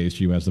don't see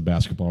ASU as the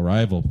basketball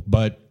rival.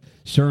 But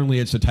certainly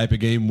it's the type of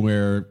game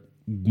where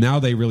now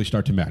they really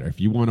start to matter. If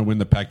you want to win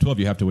the Pac-12,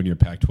 you have to win your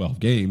Pac-12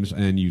 games,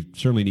 and you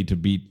certainly need to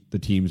beat the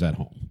teams at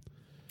home.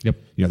 Yep.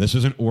 This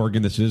isn't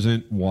Oregon. This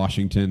isn't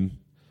Washington.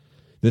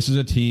 This is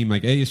a team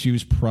like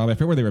ASU's probably, I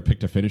forget where they were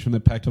picked to finish from the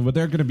Pac-12, but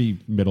they're going to be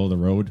middle of the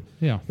road.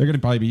 Yeah. They're going to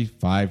probably be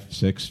 5th,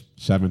 6th,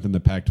 7th in the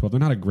Pac-12. They're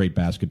not a great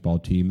basketball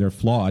team. They're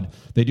flawed.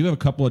 They do have a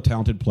couple of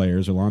talented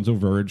players. Alonzo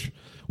Verge,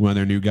 one of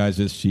their new guys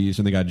this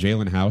season. They got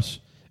Jalen House,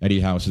 Eddie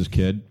House's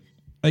kid.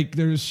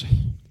 They're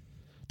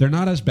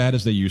not as bad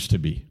as they used to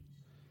be,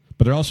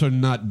 but they're also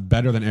not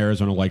better than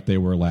Arizona like they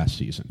were last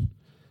season.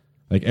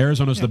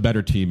 Arizona's the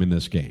better team in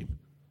this game.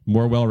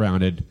 More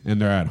well-rounded,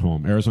 and they're at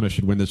home. Arizona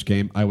should win this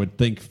game, I would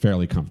think,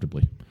 fairly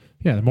comfortably.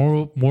 Yeah,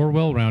 more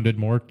well-rounded,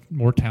 more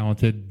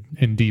talented,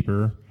 and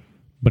deeper.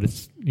 But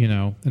it's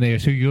an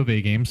ASU U of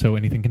A game, so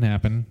anything can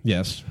happen.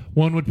 Yes.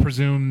 One would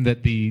presume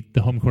that the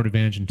home court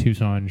advantage in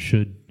Tucson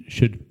should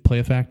play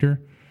a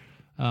factor.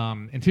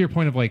 And to your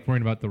point of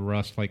worrying about the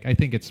rust, I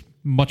think it's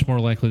much more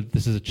likely that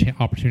this is an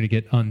opportunity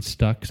to get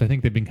unstuck because I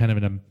think they've been kind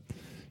of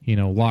in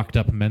a locked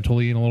up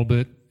mentally in a little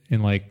bit,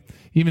 and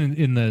even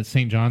in the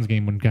St. John's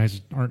game when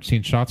guys aren't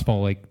seeing shots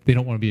fall, they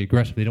don't want to be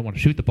aggressive. They don't want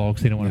to shoot the ball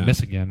because they don't want to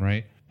miss again,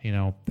 right?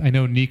 I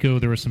know Nico,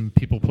 there were some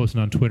people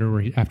posting on Twitter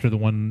where after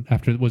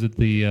was it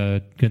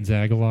the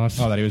Gonzaga loss?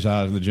 Oh, that he was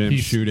out in the gym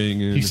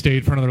shooting. And he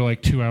stayed for another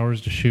 2 hours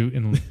to shoot.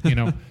 And,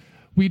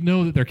 we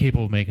know that they're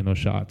capable of making those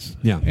shots.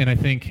 Yeah. And I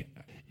think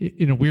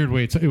in a weird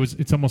way,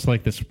 it's almost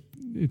like this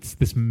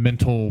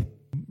mental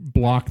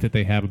block that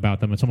they have about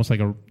them. It's almost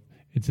like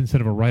it's instead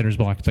of a writer's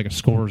block, it's like a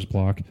scorer's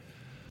block.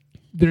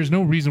 There's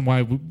no reason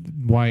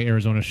why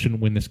Arizona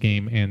shouldn't win this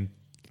game, and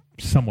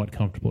somewhat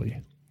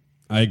comfortably.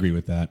 I agree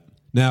with that.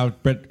 Now,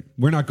 but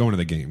we're not going to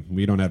the game.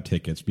 We don't have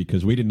tickets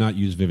because we did not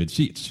use Vivid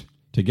Seats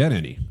to get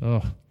any.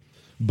 Oh,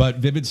 but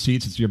Vivid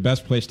Seats, it's your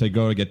best place to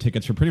go to get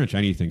tickets for pretty much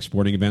anything.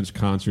 Sporting events,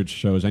 concerts,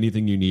 shows,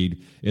 anything you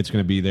need. It's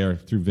going to be there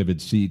through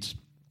Vivid Seats.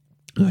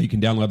 You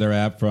can download their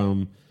app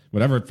from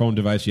whatever phone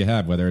device you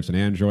have, whether it's an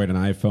Android, an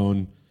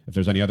iPhone, if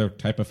there's any other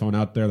type of phone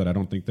out there that I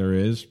don't think there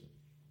is.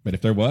 But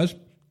if there was, you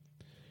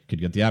could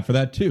get the app for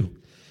that too.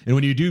 And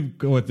when you do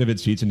go with Vivid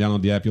Seats and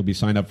download the app, you'll be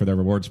signed up for their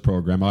rewards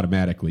program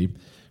automatically,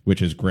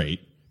 which is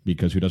great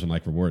because who doesn't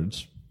like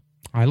rewards?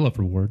 I love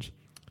rewards.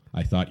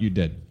 I thought you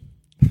did.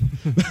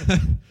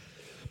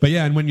 But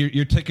yeah, and when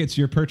your tickets,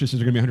 your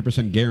purchases are going to be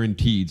 100%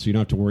 guaranteed, so you don't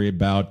have to worry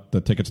about the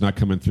tickets not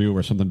coming through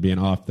or something being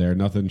off there.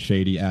 Nothing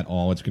shady at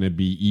all. It's going to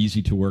be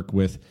easy to work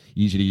with,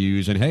 easy to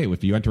use. And hey,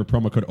 if you enter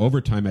promo code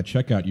OVERTIME at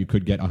checkout, you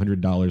could get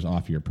 $100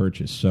 off your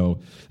purchase. So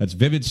that's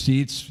Vivid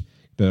Seats.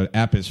 The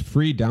app is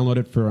free. Download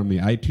it from the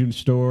iTunes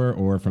store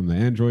or from the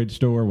Android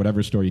store,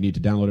 whatever store you need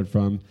to download it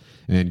from,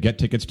 and get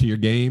tickets to your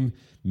game.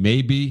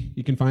 Maybe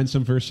you can find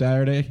some for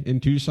Saturday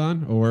in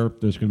Tucson, or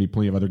there's going to be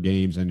plenty of other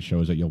games and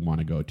shows that you'll want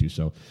to go to.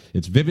 So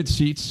it's Vivid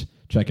Seats.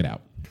 Check it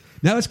out.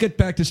 Now let's get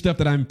back to stuff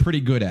that I'm pretty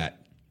good at.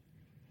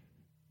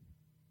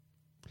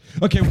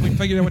 Okay, we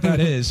figured out what that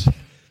is.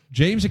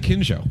 James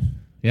Akinjo.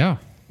 Yeah.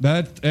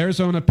 That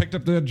Arizona picked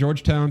up the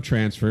Georgetown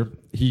transfer.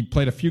 He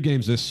played a few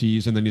games this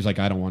season, then he's like,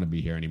 I don't want to be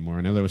here anymore.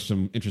 I know there was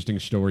some interesting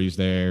stories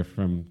there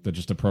from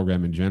just the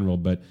program in general,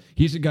 but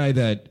he's a guy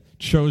that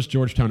chose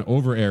Georgetown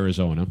over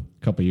Arizona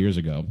a couple of years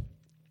ago.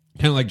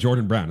 Kind of like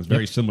Jordan Brown. It's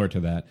very similar to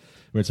that,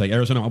 where it's like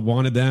Arizona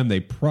wanted them. They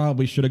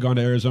probably should have gone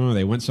to Arizona.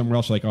 They went somewhere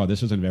else like, oh,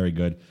 this isn't very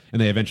good.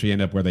 And they eventually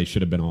end up where they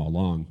should have been all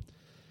along.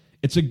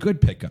 It's a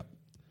good pickup.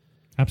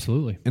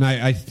 Absolutely. And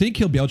I think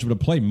he'll be eligible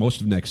to play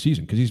most of next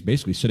season because he's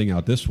basically sitting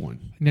out this one.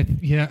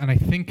 Yeah, and I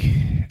think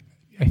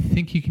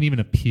you can even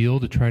appeal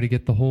to try to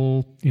get the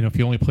whole, if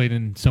you only played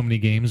in so many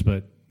games,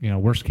 but,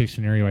 worst case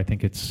scenario, I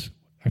think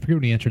I forget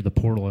when he entered the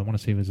portal. I want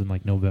to say it was in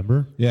like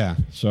November. Yeah,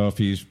 so if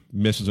he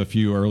misses a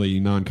few early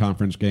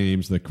non-conference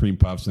games, the cream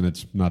puffs, then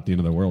it's not the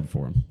end of the world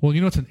for him. Well,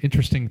 it's an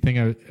interesting thing,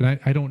 and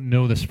I don't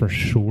know this for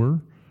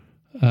sure.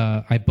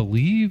 I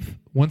believe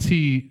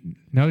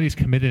now that he's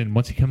committed and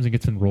once he comes and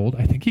gets enrolled,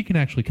 I think he can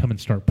actually come and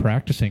start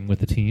practicing with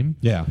the team.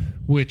 Yeah.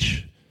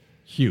 Which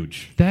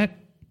huge.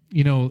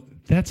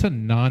 That's a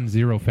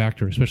non-zero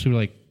factor, especially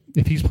like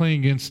if he's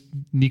playing against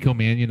Nico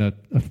Mannion,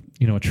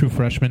 a true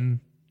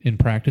freshman in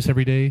practice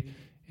every day,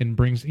 and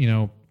brings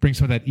some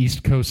of that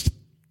East Coast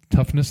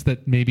toughness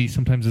that maybe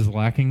sometimes is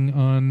lacking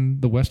on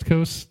the West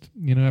Coast,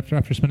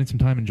 after spending some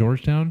time in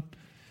Georgetown.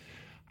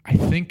 I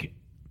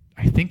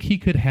think he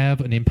could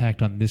have an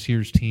impact on this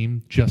year's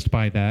team just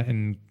by that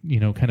and,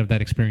 kind of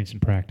that experience in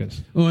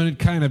practice. Well,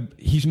 and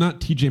he's not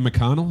TJ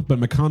McConnell, but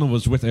McConnell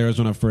was with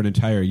Arizona for an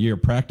entire year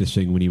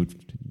practicing when he was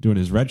doing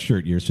his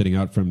redshirt year, sitting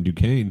out from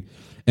Duquesne,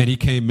 and he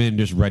came in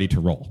just ready to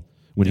roll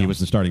when he was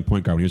the starting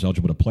point guard, when he was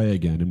eligible to play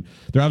again. And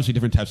there are obviously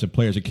different types of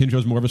players.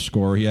 Akinjo's more of a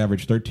scorer. He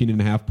averaged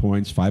 13.5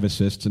 points, 5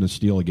 assists, and a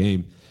steal a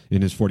game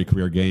in his 40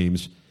 career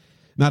games.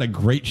 Not a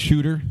great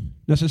shooter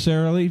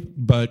necessarily,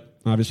 but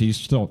obviously he's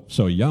still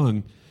so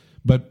young.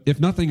 But if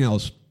nothing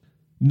else,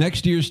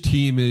 next year's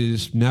team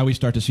now we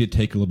start to see it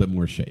take a little bit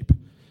more shape.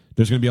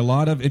 There's going to be a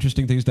lot of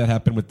interesting things that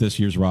happen with this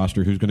year's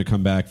roster. Who's going to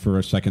come back for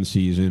a second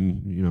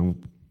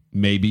season?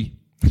 Maybe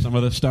some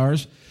of the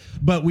stars.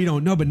 But we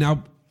don't know. But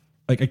now,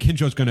 like,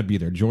 Akinjo's going to be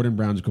there. Jordan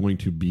Brown's going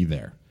to be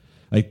there.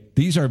 Like,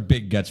 these are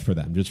big gets for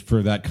them, just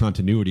for that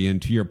continuity.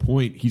 And to your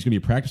point, he's going to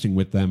be practicing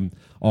with them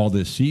all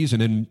this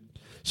season. And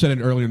said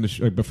it earlier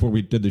before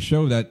we did the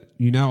show that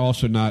you're now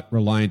also not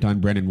reliant on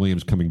Brandon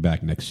Williams coming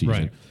back next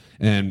season. Right.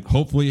 And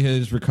hopefully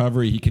his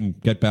recovery, he can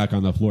get back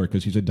on the floor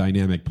because he's a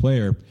dynamic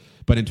player.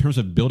 But in terms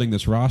of building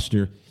this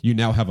roster, you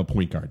now have a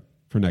point guard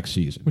for next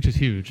season. Which is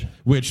huge.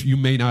 Which you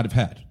may not have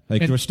had.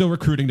 Like, there was still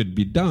recruiting to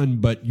be done,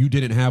 but you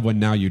didn't have one,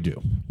 now you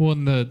do. Well,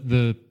 and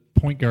the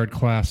point guard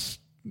class,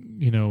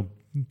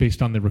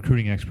 based on the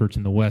recruiting experts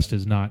in the West,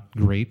 is not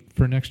great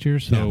for next year.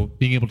 So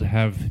being able to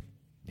have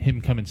him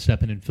come and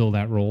step in and fill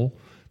that role,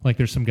 like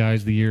there's some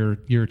guys the year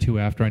or two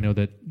after, I know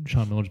that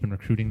Sean Miller's been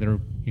recruiting that are,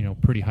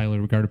 pretty highly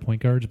regarded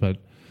point guards, but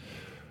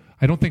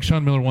I don't think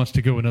Sean Miller wants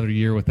to go another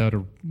year without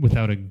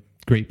a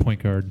great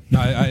point guard. No,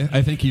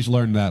 I think he's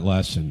learned that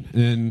lesson.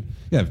 And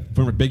yeah,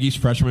 former Big East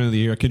freshman of the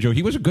year, Akinjo,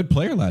 he was a good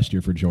player last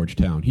year for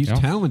Georgetown. He's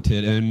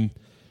talented, and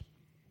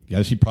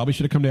yes, he probably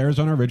should have come to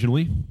Arizona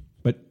originally,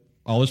 but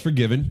all is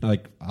forgiven.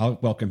 Like, I'll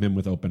welcome him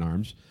with open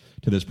arms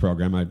to this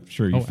program. I'm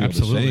sure you feel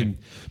absolutely. the same.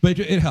 But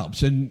it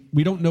helps. And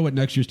we don't know what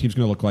next year's team's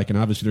going to look like, and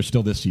obviously there's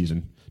still this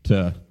season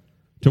to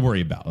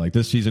worry about. Like,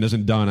 this season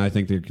isn't done. I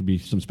think there could be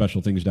some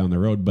special things down the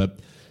road, but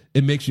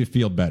it makes you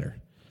feel better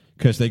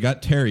because they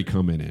got Terry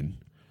coming in,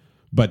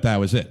 but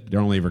that was it. They're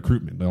only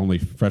recruitment, the only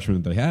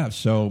freshman that they have.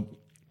 So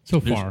so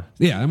far.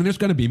 Yeah, I mean, there's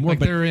going to be more. Like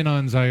but they're in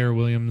on Zaire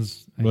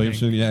Williams. I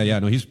Williamson,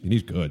 think. no,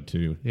 he's good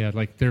too. Yeah,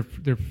 like they've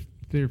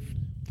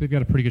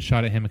got a pretty good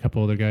shot at him. A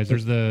couple other guys.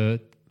 There's the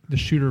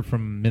shooter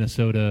from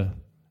Minnesota.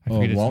 I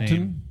forget his Walton?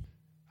 name.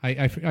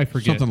 I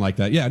forget. Something like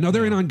that. Yeah, no,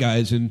 they're in on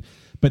guys,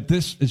 but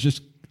this is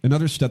just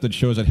another step that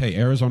shows that, hey,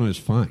 Arizona is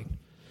fine.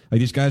 Like,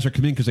 these guys are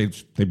coming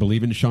because they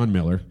believe in Sean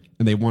Miller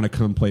and they want to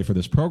come play for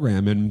this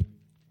program. And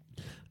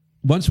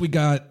once we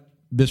got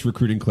this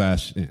recruiting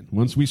class in,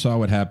 once we saw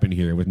what happened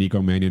here with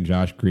Nico Mannion,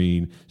 Josh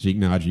Green, Zeke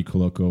Naji,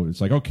 Koloko,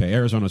 it's like, okay,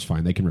 Arizona's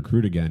fine. They can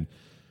recruit again.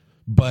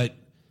 But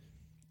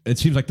it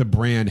seems like the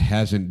brand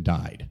hasn't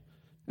died.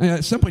 And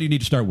at some point, you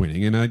need to start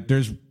winning. And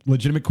there's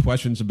legitimate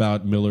questions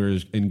about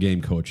Miller's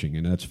in-game coaching,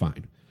 and that's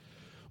fine.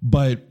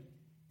 But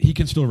he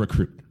can still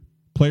recruit.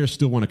 Players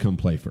still want to come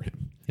play for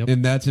him. Yep.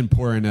 And that's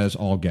important as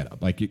all get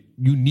up. Like, you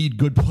need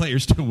good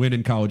players to win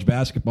in college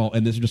basketball,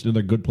 and this is just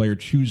another good player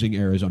choosing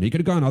Arizona. He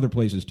could have gone other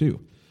places, too.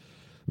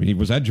 I mean, he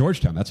was at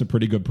Georgetown. That's a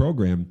pretty good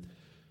program.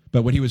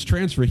 But when he was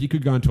transferred, he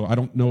could have gone to, I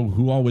don't know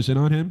who all was in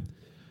on him,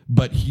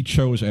 but he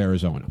chose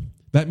Arizona.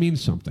 That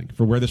means something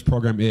for where this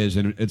program is,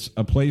 and it's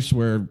a place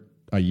where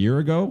a year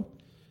ago,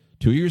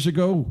 2 years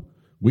ago,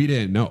 we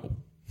didn't know.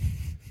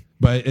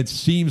 But it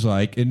seems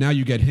like, and now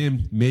you get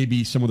him,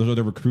 maybe some of those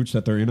other recruits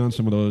that they're in on,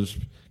 some of those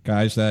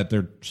guys that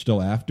they're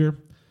still after,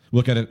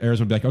 look at it,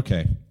 Arizona, be like,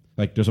 okay,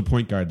 like, there's a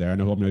point guard there. I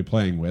know who I'm going to be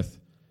playing with,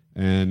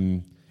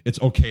 and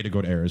it's okay to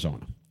go to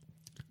Arizona.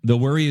 The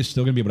worry is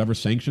still going to be whatever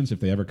sanctions,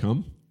 if they ever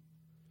come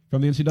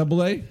from the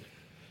NCAA.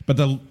 But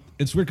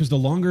it's weird because the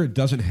longer it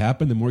doesn't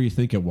happen, the more you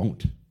think it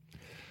won't.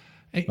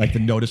 Like the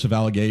notice of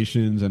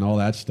allegations and all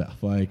that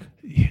stuff. Like,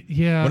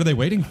 yeah, what are they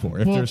waiting for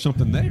if there's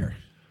something there?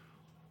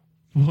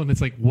 Well, and it's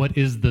like, what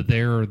is the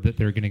there that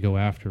they're going to go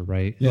after,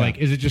 right? Yeah. Like,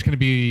 is it just going to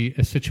be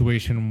a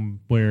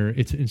situation where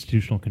it's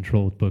institutional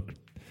controlled book?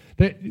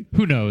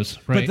 Who knows,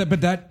 right?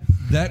 But that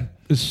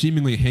is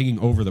seemingly hanging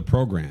over the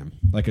program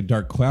like a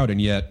dark cloud,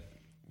 and yet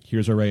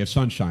here's a ray of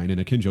sunshine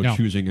and Akinjo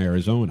choosing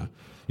Arizona.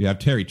 You have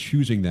Terry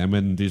choosing them,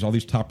 and there's all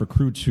these top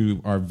recruits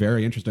who are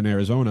very interested in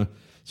Arizona.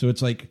 So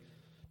it's like,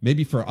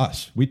 maybe for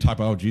us, we talk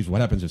about, oh, geez, what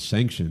happens with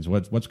sanctions?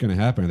 What's going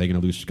to happen? Are they going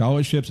to lose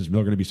scholarships? Is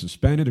Miller going to be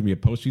suspended? Are we a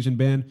postseason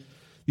ban?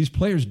 These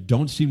players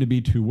don't seem to be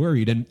too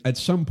worried. And at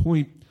some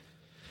point,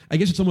 I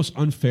guess it's almost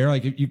unfair.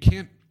 Like, you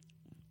can't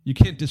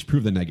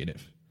disprove the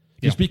negative.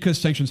 Just because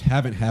sanctions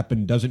haven't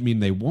happened doesn't mean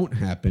they won't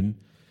happen.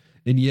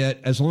 And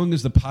yet, as long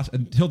as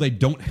until they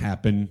don't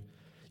happen,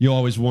 you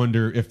always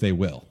wonder if they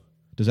will.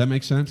 Does that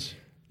make sense?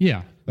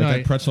 Yeah. Like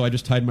that pretzel I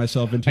just tied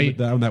myself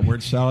into on that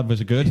word salad.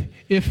 Was it good?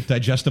 If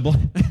digestible?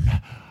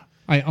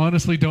 I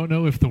honestly don't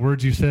know if the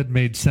words you said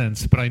made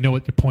sense, but I know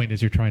what the point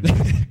is you're trying to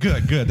make.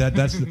 Good.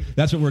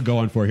 That's what we're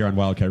going for here on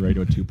Wildcat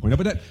Radio 2.0.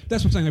 But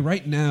that's what I'm saying. Like,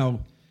 right now,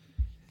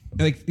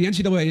 like, the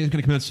NCAA is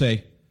going to come out and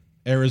say,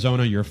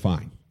 Arizona, you're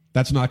fine.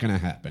 That's not going to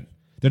happen.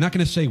 They're not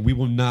going to say, we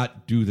will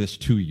not do this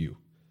to you.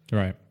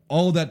 Right.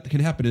 All that can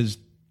happen is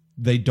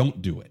they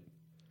don't do it.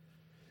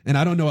 And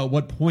I don't know at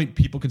what point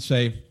people could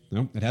say,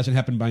 no, it hasn't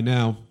happened by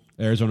now.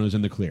 Arizona is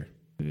in the clear.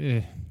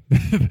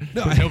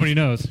 Nobody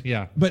knows.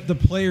 Yeah. But the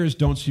players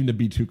don't seem to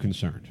be too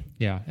concerned.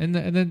 Yeah. And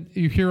then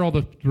you hear all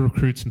the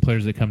recruits and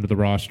players that come to the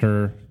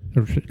roster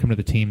or come to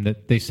the team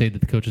that they say that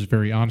the coach is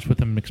very honest with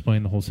them,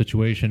 explain the whole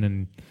situation.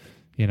 And,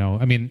 you know,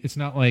 I mean, it's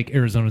not like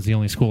Arizona's the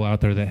only school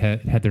out there that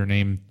had their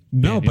name.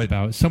 No, but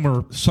about. Some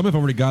have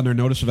already gotten their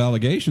notice of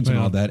allegations and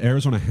all that.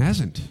 Arizona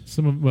hasn't.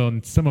 Some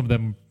of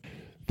them.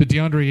 The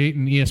DeAndre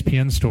Ayton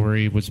ESPN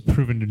story was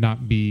proven to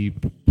not be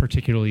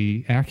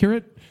particularly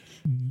accurate.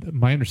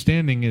 My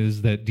understanding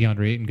is that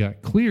DeAndre Ayton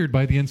got cleared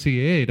by the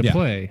NCAA to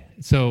play.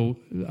 So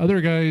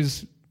other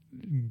guys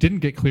didn't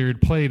get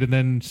cleared, played, and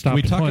then stopped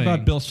playing. We talked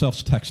about Bill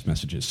Self's text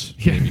messages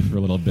maybe for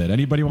a little bit.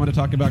 Anybody want to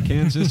talk about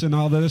Kansas and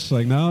all this?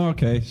 Like, no?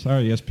 Okay.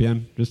 Sorry,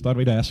 ESPN. Just thought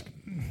we'd ask.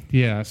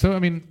 Yeah. So, I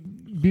mean,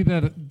 be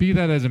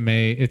that as it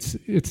may, it's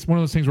one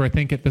of those things where I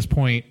think at this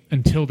point,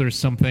 until there's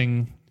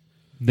something,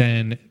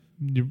 then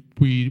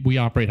we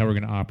operate how we're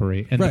going to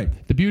operate. And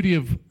the beauty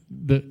of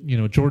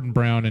Jordan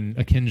Brown and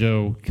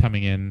Akinjo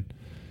coming in,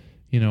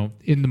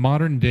 in the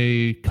modern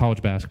day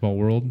college basketball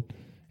world,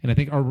 and I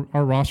think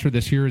our roster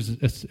this year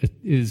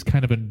is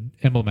kind of an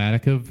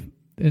emblematic of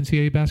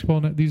NCAA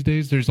basketball these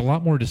days. There's a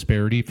lot more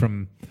disparity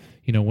from,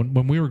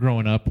 when we were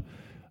growing up,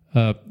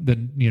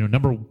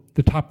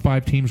 the top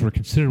 5 teams were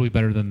considerably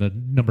better than the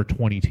number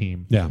 20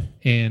 team. Yeah.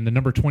 And the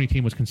number 20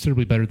 team was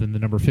considerably better than the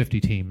number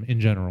 50 team in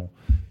general.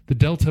 The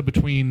delta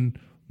between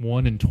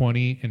 1 and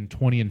 20 and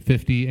 20 and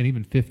 50 and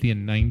even 50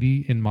 and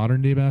 90 in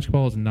modern day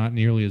basketball is not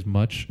nearly as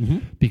much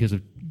because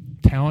of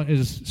talent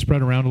is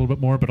spread around a little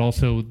bit more, but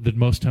also the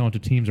most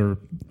talented teams are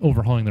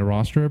overhauling their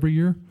roster every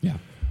year. Yeah.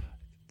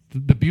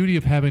 The beauty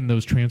of having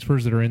those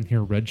transfers that are in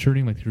here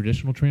redshirting, like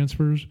traditional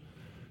transfers,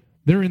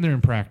 they're in there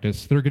in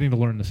practice. They're getting to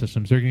learn the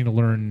systems. They're getting to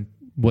learn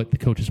what the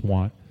coaches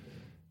want.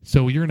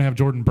 So you're going to have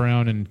Jordan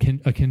Brown and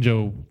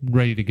Akinjo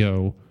ready to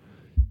go.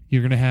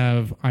 You're going to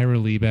have Ira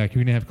Lee back.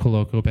 You're going to have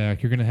Koloko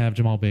back. You're going to have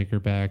Jamal Baker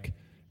back.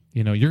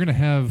 You're going to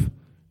have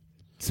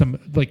some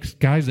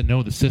guys that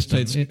know the system.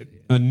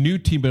 a new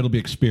team, but it'll be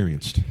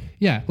experienced.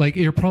 Yeah, like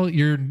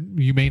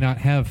you may not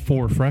have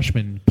 4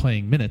 freshmen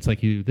playing minutes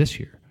like you do this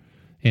year,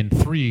 and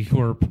 3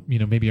 who are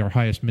maybe our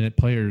highest minute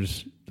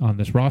players on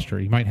this roster.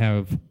 You might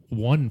have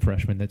 1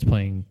 freshman that's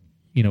playing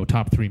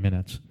top 3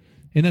 minutes,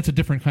 and that's a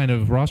different kind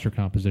of roster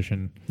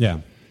composition. Yeah,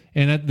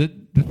 and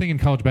the thing in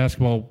college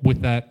basketball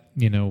with that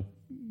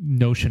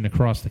notion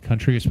across the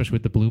country, especially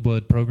with the blue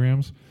blood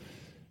programs,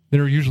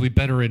 they're usually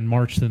better in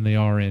March than they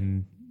are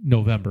in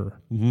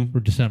November or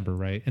December,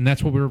 right? And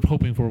that's what we were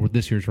hoping for with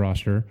this year's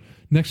roster.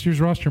 Next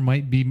year's roster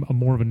might be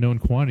more of a known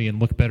quantity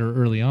and look better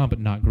early on, but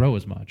not grow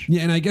as much.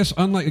 Yeah, and I guess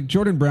unlike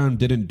Jordan Brown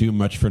didn't do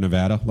much for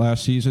Nevada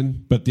last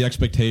season, but the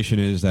expectation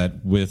is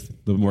that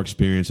with the more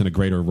experience and a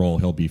greater role,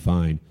 he'll be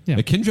fine. Yeah.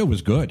 Akinjo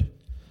was good.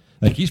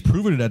 Like, he's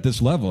proven it at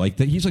this level. Like,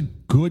 he's a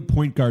good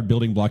point guard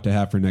building block to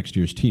have for next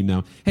year's team.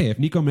 Now, hey, if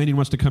Nico Mannion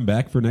wants to come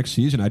back for next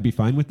season, I'd be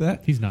fine with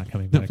that. He's not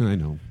coming back. No, I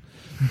know.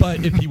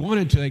 But if he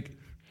wanted to, like,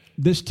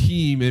 this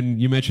team,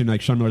 and you mentioned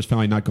like Sean Miller's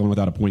finally not going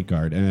without a point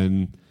guard,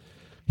 and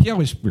he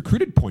always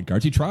recruited point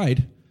guards. He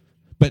tried,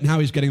 but now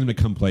he's getting them to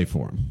come play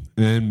for him.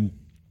 And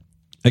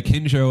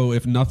Akinjo,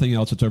 if nothing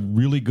else, it's a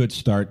really good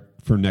start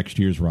for next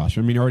year's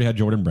roster. I mean, you already had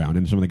Jordan Brown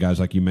and some of the guys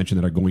like you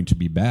mentioned that are going to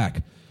be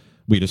back,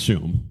 we'd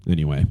assume,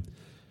 anyway.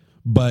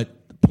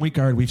 But point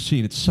guard, we've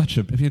seen,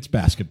 it's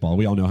basketball.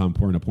 We all know how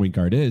important a point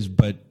guard is,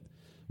 but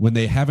when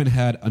they haven't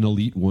had an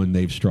elite one,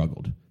 they've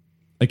struggled.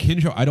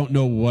 Akinjo, I don't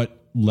know what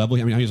level.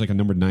 I mean, he's like a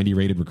number 90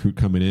 rated recruit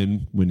coming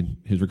in when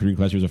his recruiting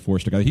class was a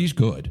 4-star guy. He's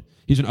good.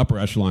 He's an upper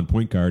echelon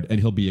point guard, and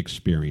he'll be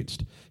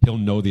experienced. He'll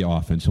know the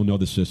offense. He'll know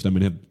the system,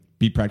 and he'll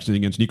be practicing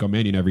against Nico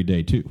Mannion every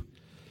day, too.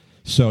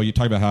 So you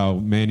talk about how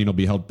Mannion will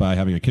be helped by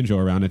having Akinjo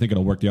around. I think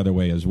it'll work the other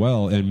way as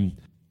well. And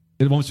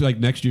it won't seem like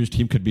next year's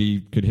team could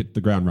hit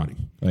the ground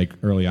running, like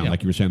early on,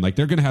 like you were saying. Like,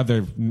 they're going to have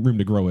their room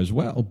to grow as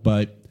well.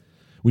 But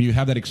when you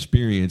have that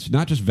experience,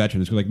 not just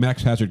veterans, because like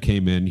Max Hazard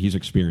came in, he's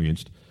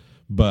experienced,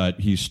 but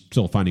he's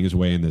still finding his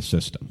way in this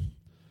system.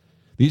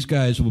 These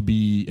guys will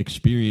be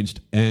experienced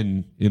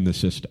and in the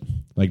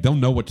system. Like, they'll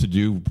know what to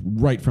do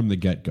right from the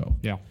get-go.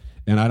 Yeah.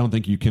 And I don't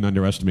think you can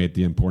underestimate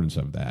the importance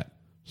of that.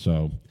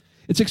 So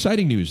it's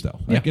exciting news, though.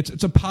 Like,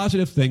 it's a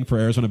positive thing for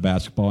Arizona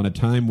basketball in a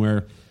time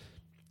where,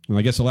 well,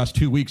 I guess the last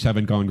 2 weeks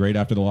haven't gone great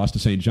after the loss to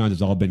St. John's.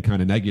 It's all been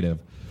kind of negative.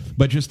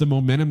 But just the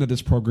momentum that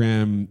this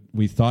program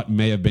we thought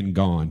may have been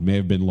gone, may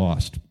have been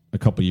lost a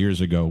couple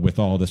years ago with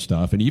all this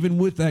stuff. And even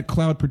with that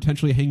cloud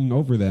potentially hanging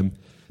over them,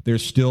 they're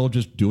still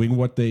just doing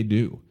what they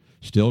do,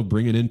 still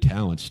bringing in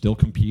talent, still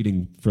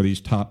competing for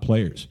these top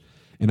players.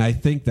 And I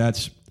think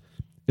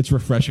it's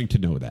refreshing to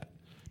know that,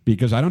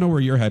 because I don't know where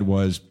your head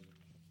was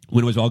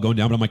when it was all going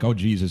down, but I'm like, oh,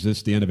 geez, is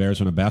this the end of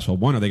Arizona basketball?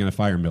 1, are they going to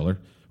fire Miller?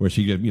 Or is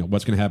he,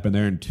 what's going to happen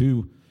there? And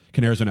 2,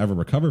 can Arizona ever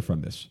recover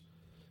from this?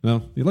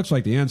 Well, it looks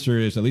like the answer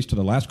is, at least to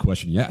the last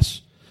question,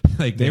 yes.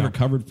 Like, they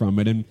recovered from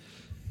it. And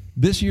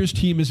this year's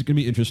team is going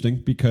to be interesting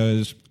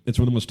because it's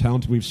one of the most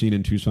talented we've seen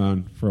in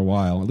Tucson for a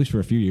while, at least for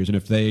a few years. And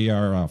if they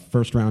are a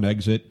first-round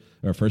exit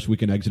or first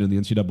weekend exit in the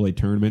NCAA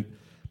tournament,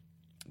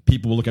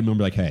 people will look at them and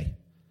be like, hey,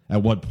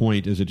 at what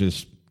point is it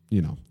just,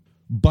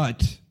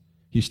 But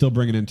he's still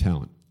bringing in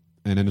talent.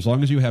 And then as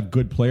long as you have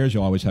good players,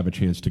 you'll always have a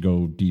chance to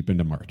go deep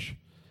into March.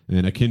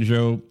 And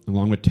Akinjo,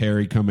 along with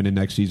Terry coming in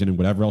next season and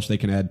whatever else they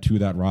can add to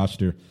that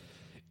roster,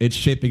 it's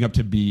shaping up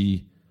to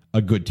be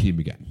a good team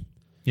again.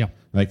 Yeah.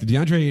 Like the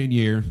DeAndre Ayton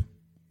year,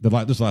 this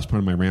is the last part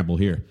of my ramble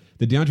here.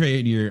 The DeAndre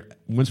Ayton year,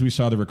 once we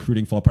saw the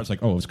recruiting fall apart, it's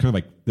like, oh, it's kind of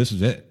like, this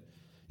is it.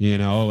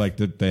 Like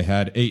they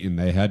had Ayton,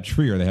 they had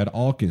Trier, they had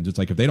Alkins. It's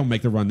like, if they don't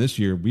make the run this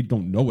year, we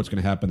don't know what's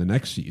going to happen the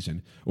next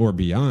season or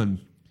beyond.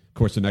 Of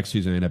course, the next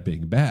season ended up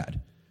being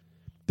bad.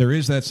 There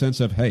is that sense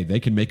of, hey, they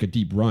can make a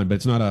deep run, but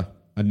it's not a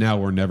now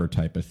or never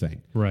type of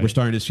thing. Right. We're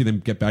starting to see them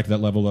get back to that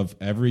level of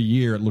every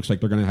year it looks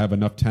like they're going to have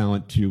enough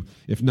talent to,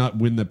 if not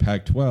win the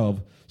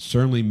Pac-12,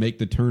 certainly make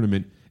the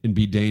tournament and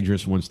be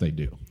dangerous once they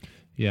do.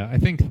 Yeah, I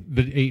think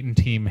the Ayton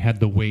team had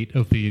the weight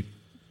of the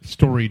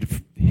storied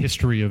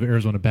history of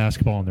Arizona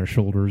basketball on their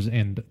shoulders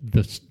and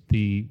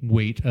the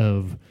weight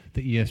of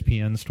the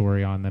ESPN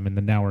story on them and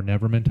the now or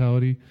never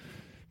mentality.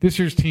 This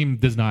year's team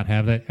does not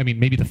have that. I mean,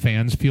 maybe the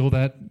fans feel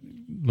that,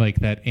 like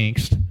that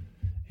angst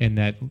and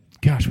that,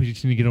 gosh, we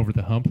just need to get over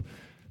the hump.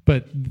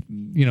 But,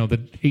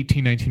 the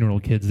 18,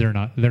 19-year-old kids, they're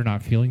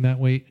not feeling that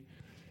weight.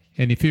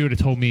 And if you would have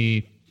told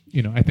me,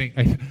 I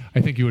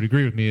think you would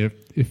agree with me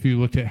if you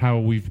looked at how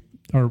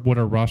what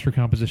our roster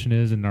composition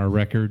is and our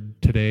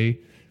record today,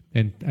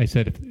 and I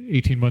said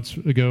 18 months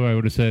ago, I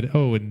would have said,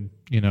 oh, and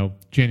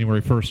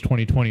January 1st,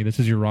 2020, this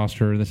is your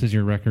roster, this is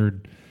your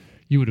record.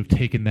 You would have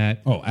taken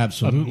that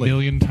absolutely. 1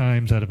 million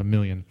times out of 1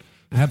 million.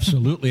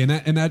 Absolutely, and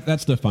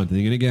that's the fun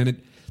thing. And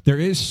again, there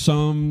is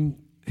some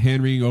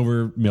hand-wringing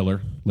over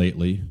Miller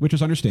lately, which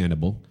is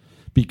understandable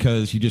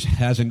because he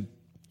hasn't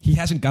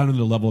gotten to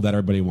the level that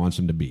everybody wants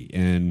him to be.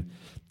 And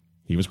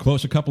he was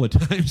close a couple of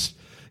times.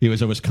 He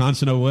was a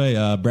Wisconsin away,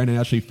 Brandon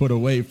Ashley foot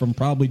away from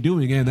probably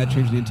doing it, and that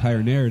changed the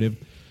entire narrative.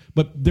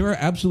 But there are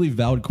absolutely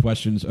valid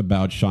questions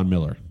about Sean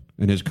Miller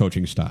and his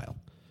coaching style.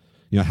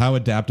 how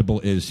adaptable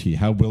is he?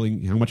 How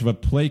much of a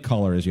play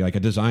caller is he? Like a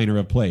designer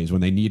of plays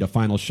when they need a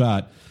final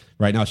shot.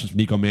 Right now, it's just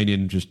Nico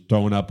Mannion just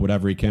throwing up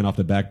whatever he can off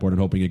the backboard and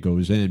hoping it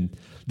goes in.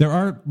 There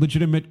are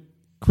legitimate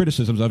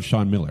criticisms of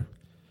Sean Miller,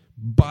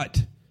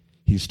 but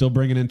he's still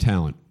bringing in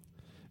talent.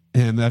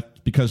 And that's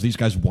because these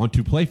guys want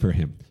to play for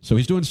him. So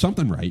he's doing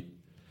something right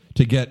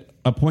to get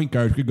a point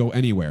guard who could go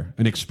anywhere,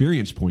 an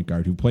experienced point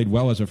guard who played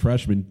well as a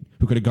freshman,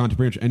 who could have gone to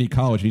pretty much any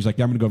college. And he's like,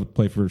 yeah, I'm going to go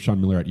play for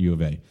Sean Miller at U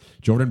of A.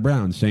 Jordan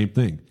Brown, same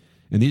thing.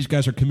 And these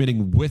guys are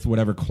committing with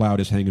whatever cloud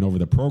is hanging over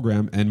the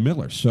program and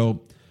Miller.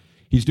 So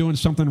he's doing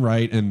something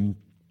right. And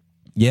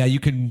yeah, you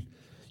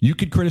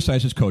could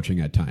criticize his coaching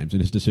at times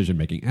and his decision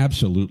making.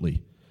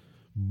 Absolutely.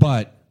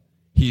 But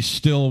he's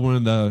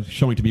still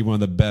showing to be one of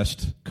the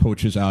best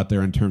coaches out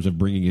there in terms of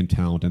bringing in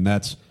talent. And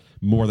that's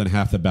more than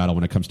half the battle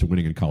when it comes to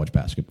winning in college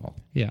basketball.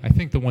 Yeah, I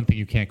think the one thing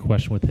you can't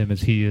question with him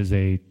is he is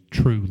a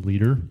true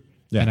leader.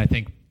 Yeah. And I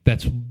think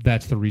that's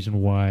the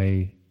reason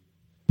why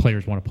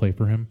players want to play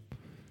for him.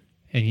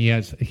 And he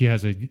has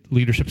a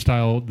leadership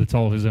style that's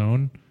all his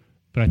own,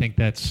 but I think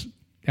that's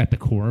at the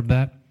core of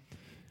that.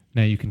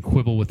 Now you can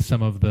quibble with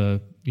some of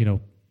the,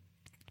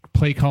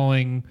 play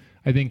calling.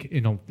 I think,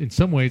 in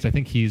some ways, I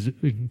think he's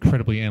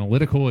incredibly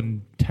analytical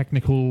and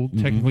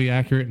technically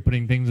accurate and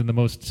putting things in the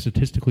most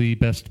statistically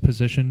best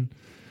position.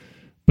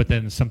 But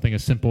then something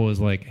as simple as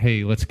like,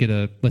 hey, let's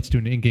do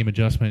an in-game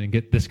adjustment and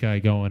get this guy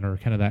going, or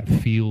kind of that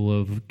feel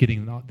of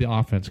getting the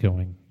offense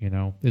going,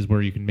 is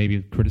where you can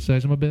maybe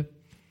criticize him a bit.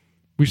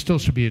 We're still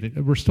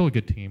a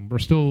good team. We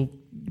still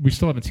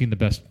haven't seen the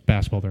best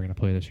basketball they're going to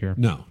play this year.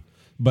 No,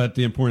 but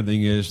the important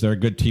thing is they're a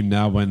good team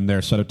now when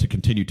they're set up to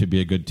continue to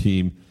be a good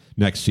team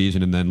next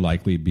season and then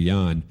likely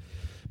beyond.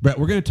 Brett,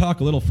 we're going to talk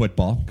a little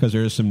football because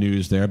there is some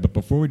news there. But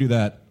before we do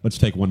that, let's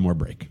take one more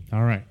break.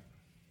 All right.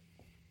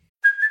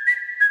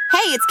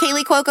 Hey, it's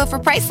Kaylee Cuoco for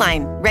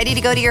Priceline. Ready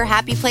to go to your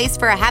happy place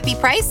for a happy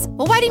price?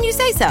 Well, why didn't you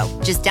say so?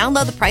 Just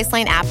download the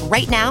Priceline app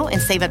right now and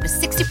save up to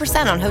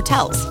 60% on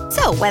hotels.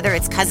 So whether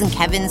it's Cousin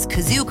Kevin's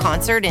Kazoo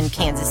Concert in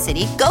Kansas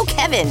City, go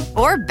Kevin,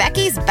 or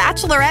Becky's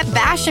Bachelorette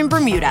Bash in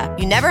Bermuda,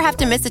 you never have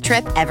to miss a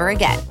trip ever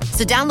again.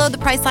 So download the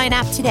Priceline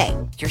app today.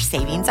 Your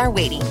savings are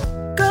waiting.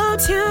 Go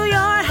to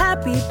your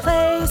happy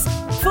place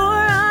for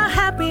a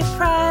happy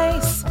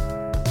price.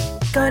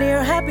 Go to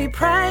your happy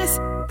price,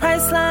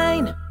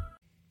 Priceline.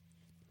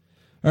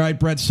 All right,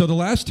 Brett, so the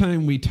last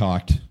time we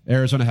talked,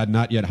 Arizona had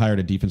not yet hired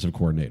a defensive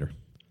coordinator.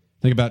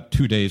 I think about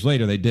 2 days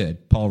later they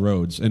did, Paul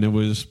Rhodes, and it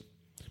was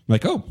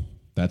like, oh,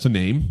 that's a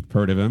name.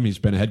 Heard of him. He's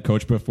been a head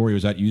coach before. He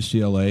was at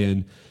UCLA,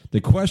 and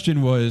the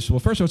question was, well,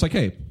 first I was like,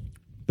 hey,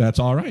 that's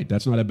all right.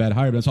 That's not a bad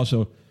hire, but it's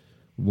also,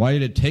 why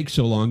did it take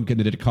so long?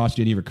 Did it cost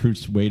you any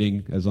recruits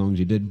waiting as long as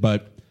you did?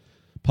 But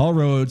Paul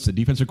Rhodes, the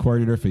defensive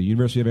coordinator for the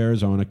University of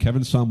Arizona,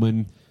 Kevin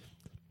Sumlin,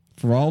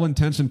 for all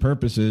intents and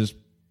purposes,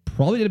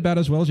 probably did about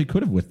as well as he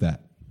could have with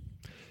that.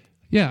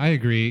 Yeah, I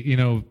agree.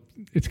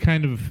 It's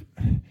kind of,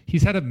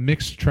 he's had a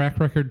mixed track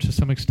record to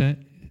some extent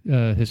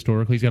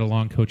historically. He's got a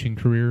long coaching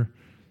career.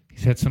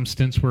 He's had some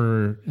stints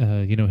where,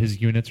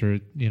 his units are,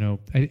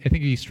 I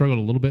think he struggled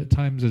a little bit at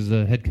times as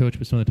a head coach,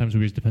 but some of the times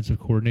when he was defensive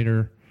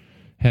coordinator,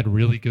 had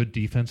really good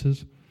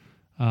defenses.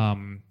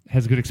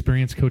 Has good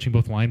experience coaching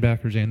both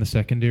linebackers and the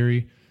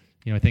secondary.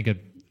 I think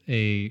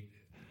a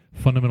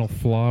fundamental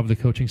flaw of the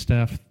coaching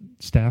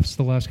staffs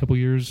the last couple of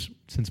years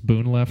since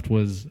Boone left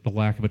was the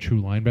lack of a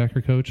true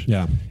linebacker coach.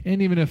 Yeah. And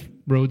even if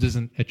Rhodes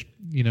isn't a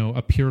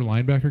pure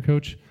linebacker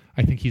coach,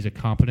 I think he's a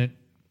competent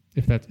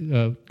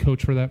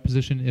coach for that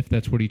position if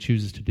that's what he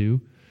chooses to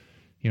do.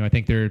 I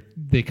think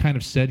they kind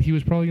of said he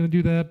was probably going to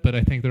do that, but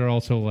I think they're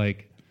also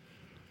like,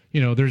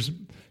 there's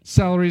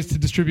salaries to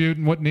distribute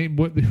and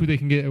who they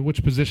can get at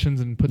which positions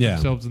and put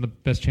themselves in the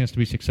best chance to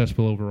be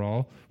successful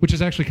overall, which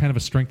is actually kind of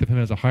a strength of him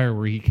as a hire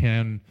where he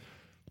can,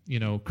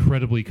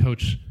 credibly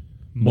coach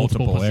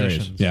multiple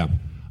positions. Areas.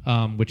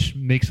 Yeah. Which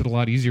makes it a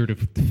lot easier to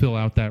fill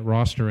out that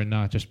roster and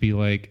not just be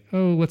like,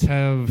 oh, let's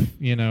have,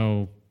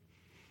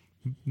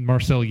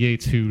 Marcel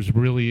Yates, who's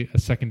really a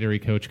secondary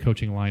coach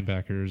coaching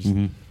linebackers.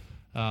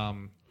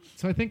 Mm-hmm.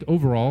 So I think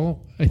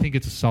overall, I think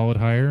it's a solid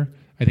hire.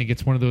 I think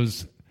it's one of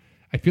those,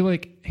 I feel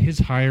like his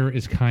hire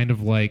is kind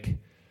of like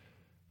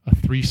a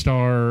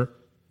 3-star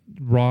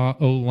raw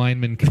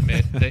O-lineman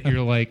commit that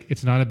you're like,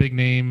 it's not a big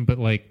name, but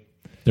like,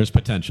 there's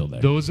potential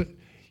there.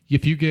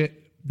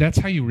 That's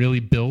how you really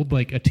build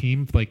like a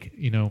team. Like,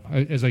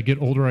 as I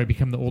get older, I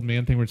become the old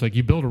man thing where it's like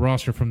you build a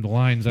roster from the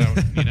lines out,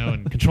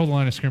 and control the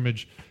line of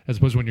scrimmage, as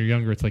opposed to when you're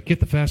younger. It's like get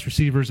the fast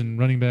receivers and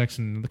running backs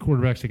and the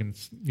quarterbacks that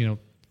can,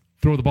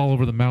 throw the ball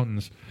over the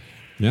mountains.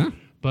 Yeah.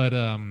 But,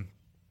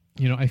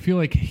 I feel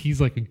like he's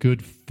like a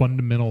good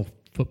fundamental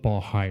football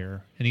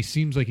hire, and he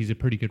seems like he's a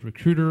pretty good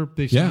recruiter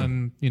based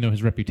on,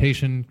 his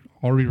reputation.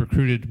 Already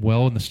recruited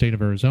well in the state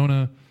of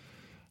Arizona.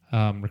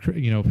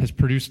 Has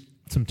produced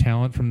some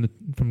talent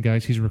from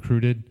guys he's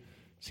recruited.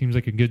 Seems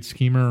like a good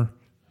schemer,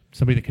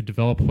 somebody that could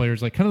develop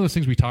players, like kind of those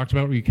things we talked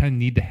about where you kind of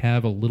need to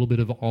have a little bit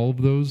of all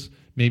of those.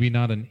 He's maybe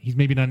not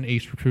an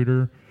ace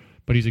recruiter,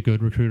 but he's a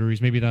good recruiter.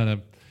 He's maybe not a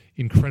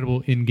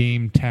incredible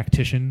in-game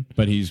tactician,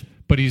 But he's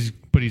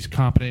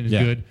competent and is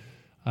Yeah. good.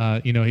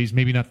 He's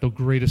maybe not the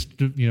greatest,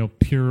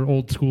 pure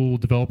old school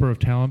developer of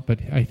talent, but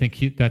I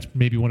think that's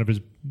maybe one of his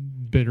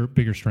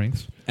bigger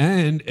strengths.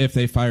 and if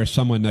they fire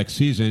someone next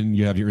season,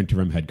 you have your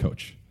interim head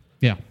coach.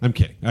 Yeah. I'm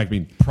kidding. I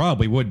mean,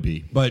 probably would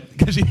be, but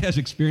because he has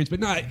experience. But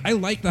no, I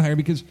like the hire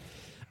because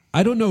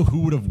I don't know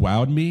who would have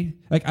wowed me.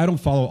 Like, I don't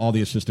follow all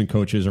the assistant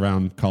coaches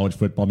around college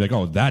football. I'm like,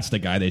 oh, that's the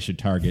guy they should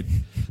target.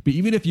 But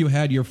even if you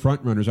had your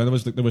front runners, there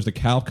was the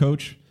Cal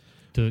coach,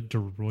 De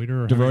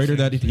Ruyter.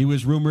 that he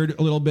was rumored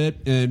a little bit,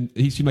 and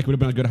he seemed like it would have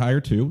been a good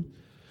hire too.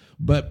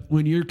 But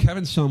when you're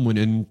Kevin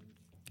Sumlin and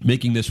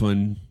making this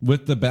one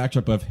with the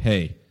backdrop of,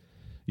 hey,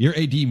 your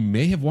AD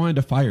may have wanted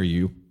to fire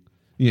you,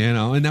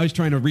 and now he's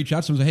trying to reach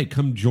out to someone and say, hey,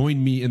 come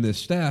join me in this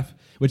staff,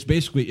 which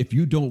basically, if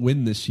you don't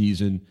win this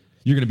season,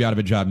 you're going to be out of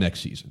a job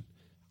next season.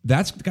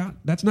 That's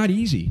not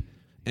easy.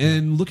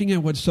 And looking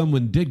at what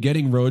someone did,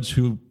 getting Rhodes,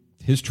 who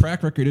his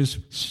track record is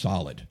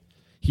solid.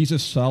 He's a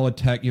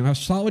solid a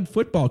solid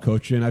football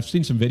coach. And I've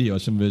seen some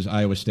videos, some of his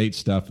Iowa State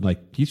stuff. And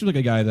he seems like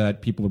a guy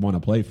that people would want to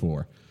play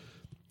for.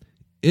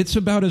 It's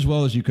about as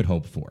well as you could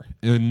hope for.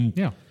 And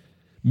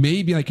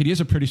maybe he is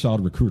a pretty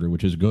solid recruiter,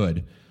 which is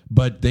good.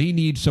 But they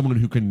need someone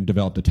who can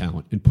develop the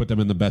talent and put them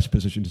in the best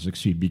position to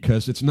succeed,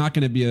 because it's not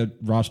going to be a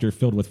roster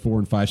filled with 4-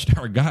 and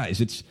 5-star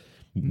guys. It's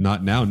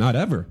not now, not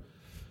ever.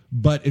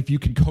 But if you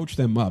can coach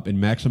them up and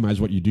maximize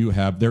what you do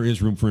have, there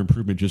is room for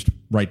improvement just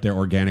right there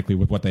organically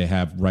with what they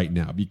have right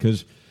now.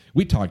 Because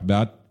we talked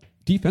about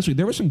defensively,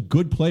 there were some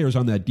good players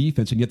on that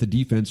defense, and yet the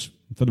defense,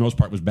 for the most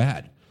part, was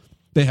bad.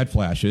 They had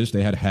flashes.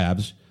 They had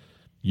halves.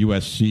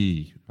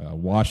 USC,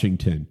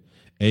 Washington,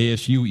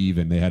 ASU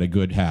even, they had a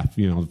good half.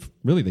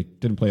 Really, they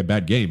didn't play a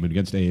bad game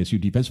against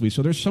ASU defensively.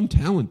 So there's some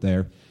talent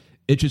there.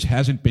 It just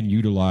hasn't been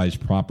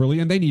utilized properly,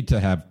 and they need to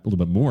have a little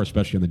bit more,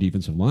 especially on the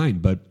defensive line.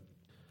 But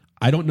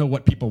I don't know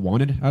what people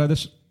wanted out of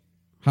this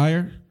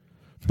hire,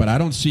 but I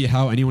don't see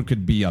how anyone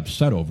could be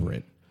upset over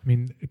it. I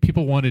mean,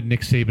 people wanted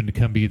Nick Saban to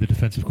come be the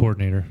defensive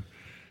coordinator.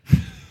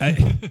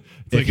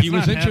 If he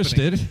was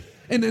interested.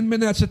 And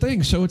that's the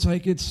thing. So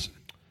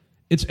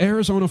it's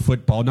Arizona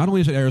football. Not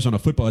only is it Arizona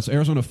football, it's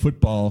Arizona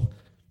football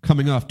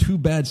coming off 2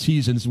 bad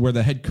seasons where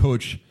the head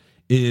coach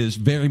is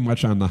very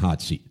much on the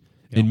hot seat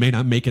and may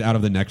not make it out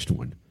of the next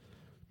one.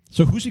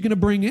 So who's he going to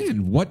bring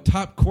in? What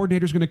top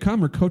coordinator is going to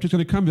come or coach is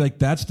going to come? Be like,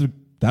 that's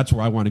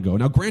where I want to go.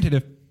 Now, granted,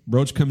 if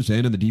Rhodes comes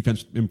in and the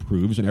defense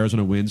improves and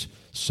Arizona wins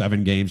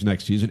 7 games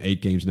next season,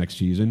 8 games next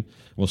season,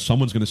 well,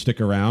 someone's going to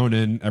stick around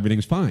and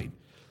everything's fine.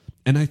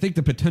 And I think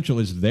the potential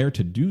is there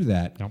to do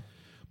that. Yep.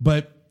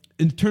 But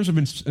in terms of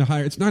a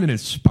hire, it's not an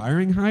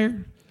inspiring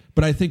hire,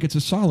 but I think it's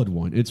a solid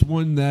one. It's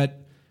one that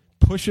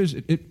pushes,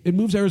 it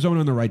moves Arizona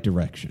in the right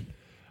direction.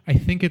 I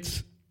think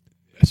it's,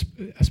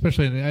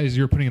 especially as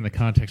you're putting in the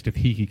context of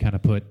he kind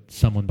of put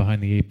someone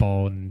behind the 8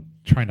 ball and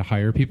trying to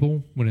hire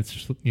people when it's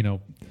just,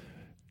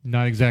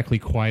 not exactly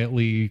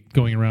quietly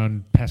going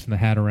around, passing the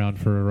hat around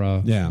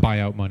for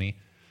buyout money.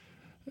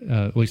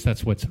 At least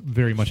that's what's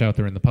very much out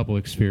there in the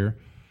public sphere.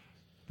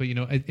 But,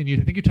 I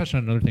think you touched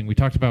on another thing. We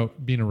talked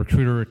about being a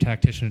recruiter, a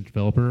tactician, a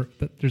developer.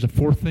 There's a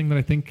fourth thing that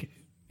I think,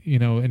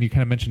 and you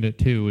kind of mentioned it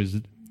too,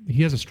 is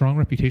he has a strong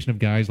reputation of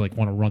guys want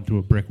to run through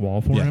a brick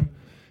wall for him.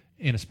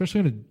 And especially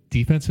on the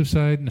defensive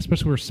side, and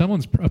especially where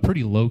someone's a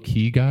pretty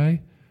low-key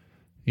guy,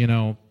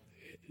 and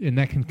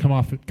that can come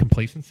off as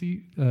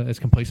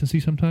complacency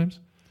sometimes.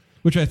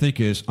 Which I think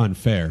is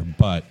unfair,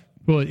 but...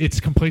 Well, it's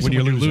complacent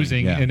when you're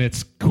losing yeah. and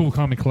it's cool,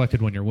 calm, and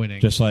collected when you're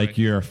winning. Just like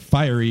you're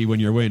fiery when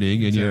you're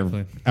winning and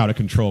you're out of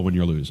control when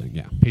you're losing,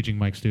 yeah. Paging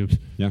Mike Stoops.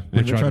 Yeah,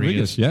 and Rich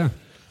Rodriguez, yeah.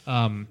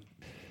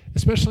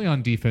 Especially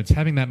on defense,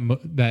 having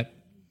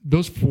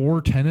those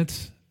 4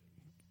 tenets,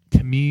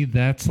 to me,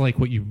 that's how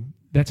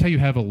you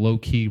have a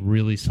low-key,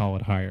 really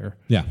solid hire.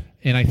 Yeah.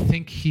 And I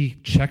think he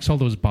checks all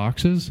those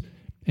boxes,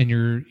 and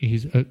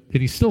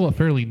he's still a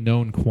fairly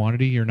known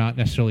quantity. You're not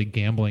necessarily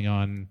gambling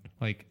on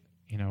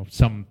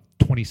some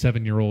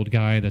 27-year-old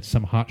guy that's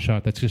some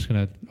hotshot that's just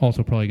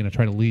probably going to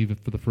try to leave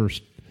for the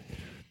first,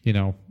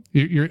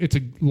 it's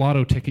a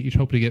lotto ticket you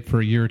hope to get for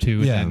a year or two.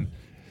 Yeah. And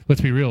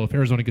let's be real, if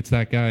Arizona gets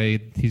that guy,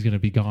 he's going to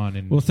be gone.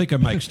 And well, think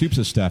of Mike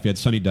Stoops' staff. You had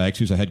Sonny Dykes,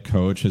 who's a head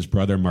coach. His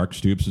brother, Mark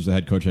Stoops, is the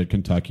head coach at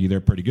Kentucky. They're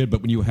pretty good.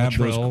 But when you have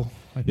Luttrell,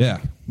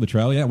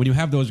 Luttrell, when you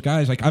have those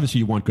guys, obviously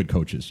you want good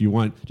coaches. You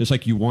want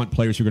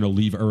players who are going to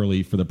leave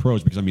early for the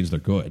pros because that means they're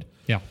good.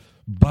 Yeah.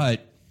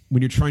 But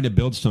when you're trying to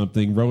build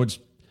something, Rhodes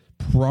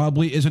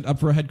probably isn't up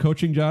for a head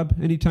coaching job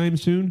anytime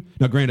soon.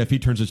 Now, granted, if he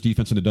turns his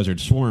defense into Desert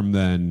Swarm,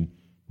 then,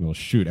 well,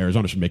 shoot,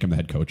 Arizona should make him the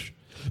head coach.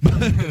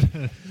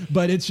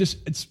 But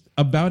it's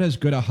about as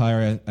good a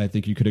hire I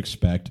think you could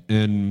expect.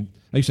 And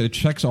like I said, it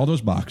checks all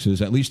those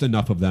boxes, at least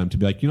enough of them to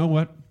be like, you know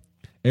what?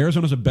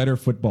 Arizona's a better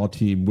football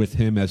team with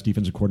him as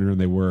defensive coordinator than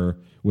they were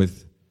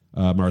with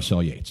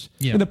Marcel Yates.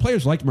 Yeah. And the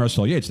players liked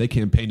Marcel Yates. They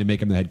campaigned to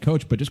make him the head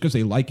coach, but just because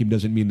they like him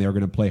doesn't mean they're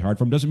going to play hard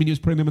for him. Doesn't mean he was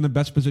putting them in the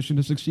best position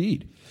to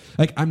succeed.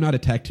 I'm not a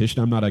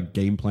tactician. I'm not a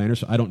game planner,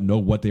 so I don't know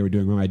what they were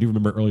doing wrong. I do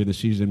remember earlier this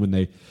season when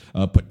they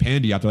put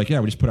Pandy out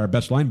there, we just put our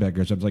best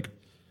linebackers. I was like,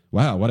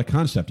 Wow, what a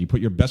concept. You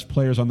put your best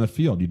players on the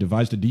field. You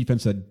devised a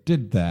defense that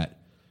did that.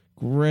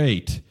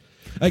 Great.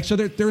 Like, so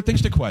there were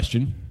things to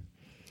question.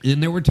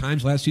 And there were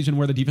times last season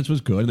where the defense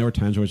was good, and there were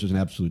times where it was just an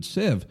absolute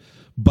sieve.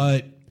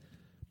 But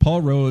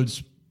Paul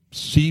Rhoads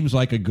seems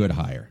like a good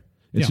hire.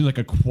 It seems like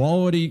a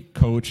quality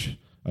coach,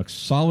 a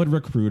solid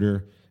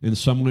recruiter, and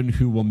someone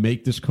who will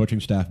make this coaching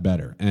staff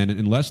better. And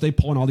unless they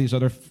pull in all these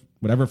other,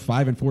 whatever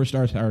 5 and 4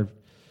 stars are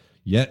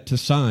yet to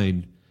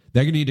sign,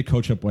 they're going to need to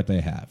coach up what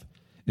they have.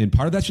 And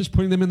part of that's just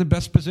putting them in the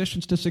best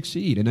positions to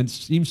succeed. And it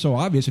seems so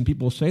obvious, and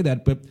people say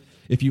that, but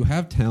if you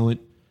have talent,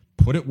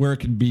 put it where it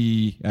can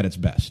be at its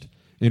best.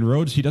 In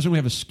Rhoads, he doesn't really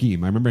have a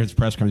scheme. I remember his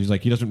press conference, he's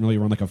like, he doesn't really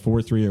run like a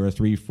 4-3 or a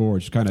 3-4,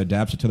 just kind of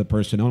adapts it to the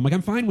personnel. I'm like,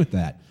 I'm fine with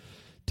that.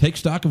 Take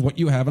stock of what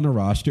you have on the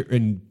roster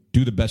and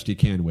do the best you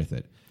can with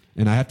it.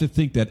 And I have to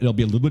think that it'll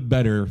be a little bit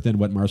better than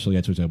what Marcel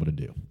Yates was able to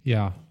do.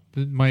 Yeah.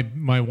 My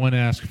one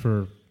ask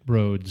for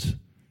Rhoads,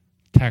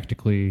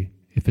 tactically,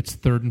 if it's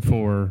 3rd and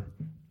 4,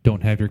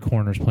 don't have your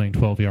corners playing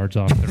 12 yards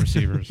off the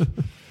receivers.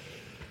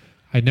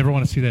 I never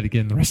want to see that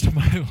again the rest of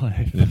my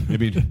life. Yeah,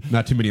 maybe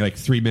not too many like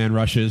 3-man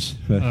rushes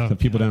that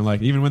people don't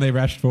like. Even when they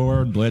rushed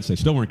forward and blitz, they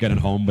still weren't getting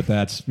home, but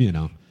that's,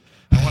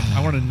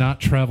 I want to not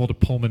travel to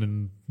Pullman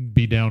and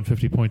be down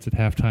 50 points at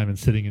halftime and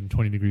sitting in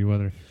 20-degree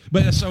weather.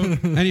 But so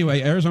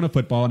anyway, Arizona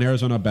football and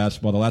Arizona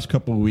basketball, the last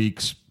couple of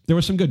weeks, there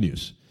was some good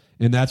news.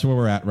 And that's where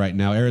we're at right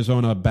now.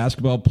 Arizona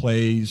basketball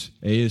plays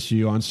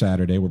ASU on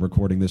Saturday. We're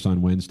recording this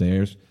on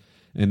Wednesdays.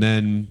 And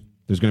then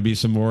there's going to be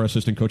some more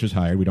assistant coaches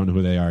hired. We don't know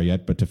who they are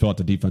yet, but to fill out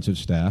the defensive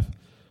staff.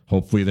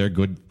 Hopefully they're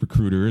good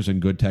recruiters and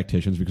good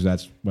tacticians, because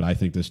that's what I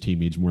think this team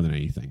needs more than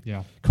anything.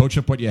 Yeah. Coach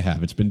up what you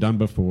have. It's been done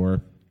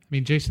before. I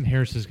mean, Jason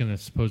Harris is going to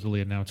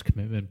supposedly announce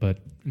commitment, but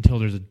until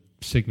there's a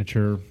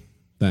signature,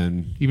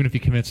 then even if he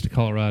commits to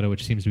Colorado,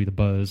 which seems to be the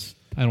buzz,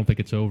 I don't think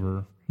it's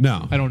over.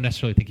 No. I don't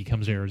necessarily think he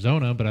comes to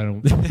Arizona, but I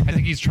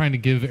think he's trying to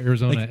give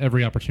Arizona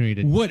every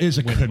opportunity to what is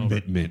a win him over.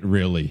 commitment,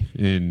 really,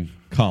 in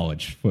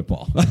college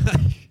football?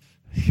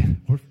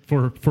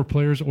 for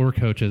players or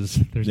coaches,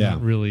 there's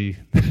not really.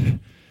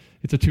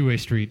 It's a two-way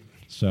street.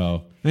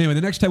 So anyway,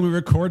 the next time we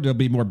record, there'll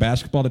be more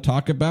basketball to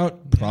talk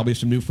about. Probably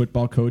some new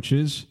football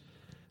coaches.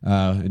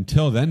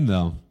 Until then,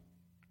 though,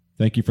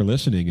 thank you for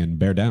listening, and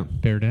bear down.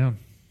 Bear down.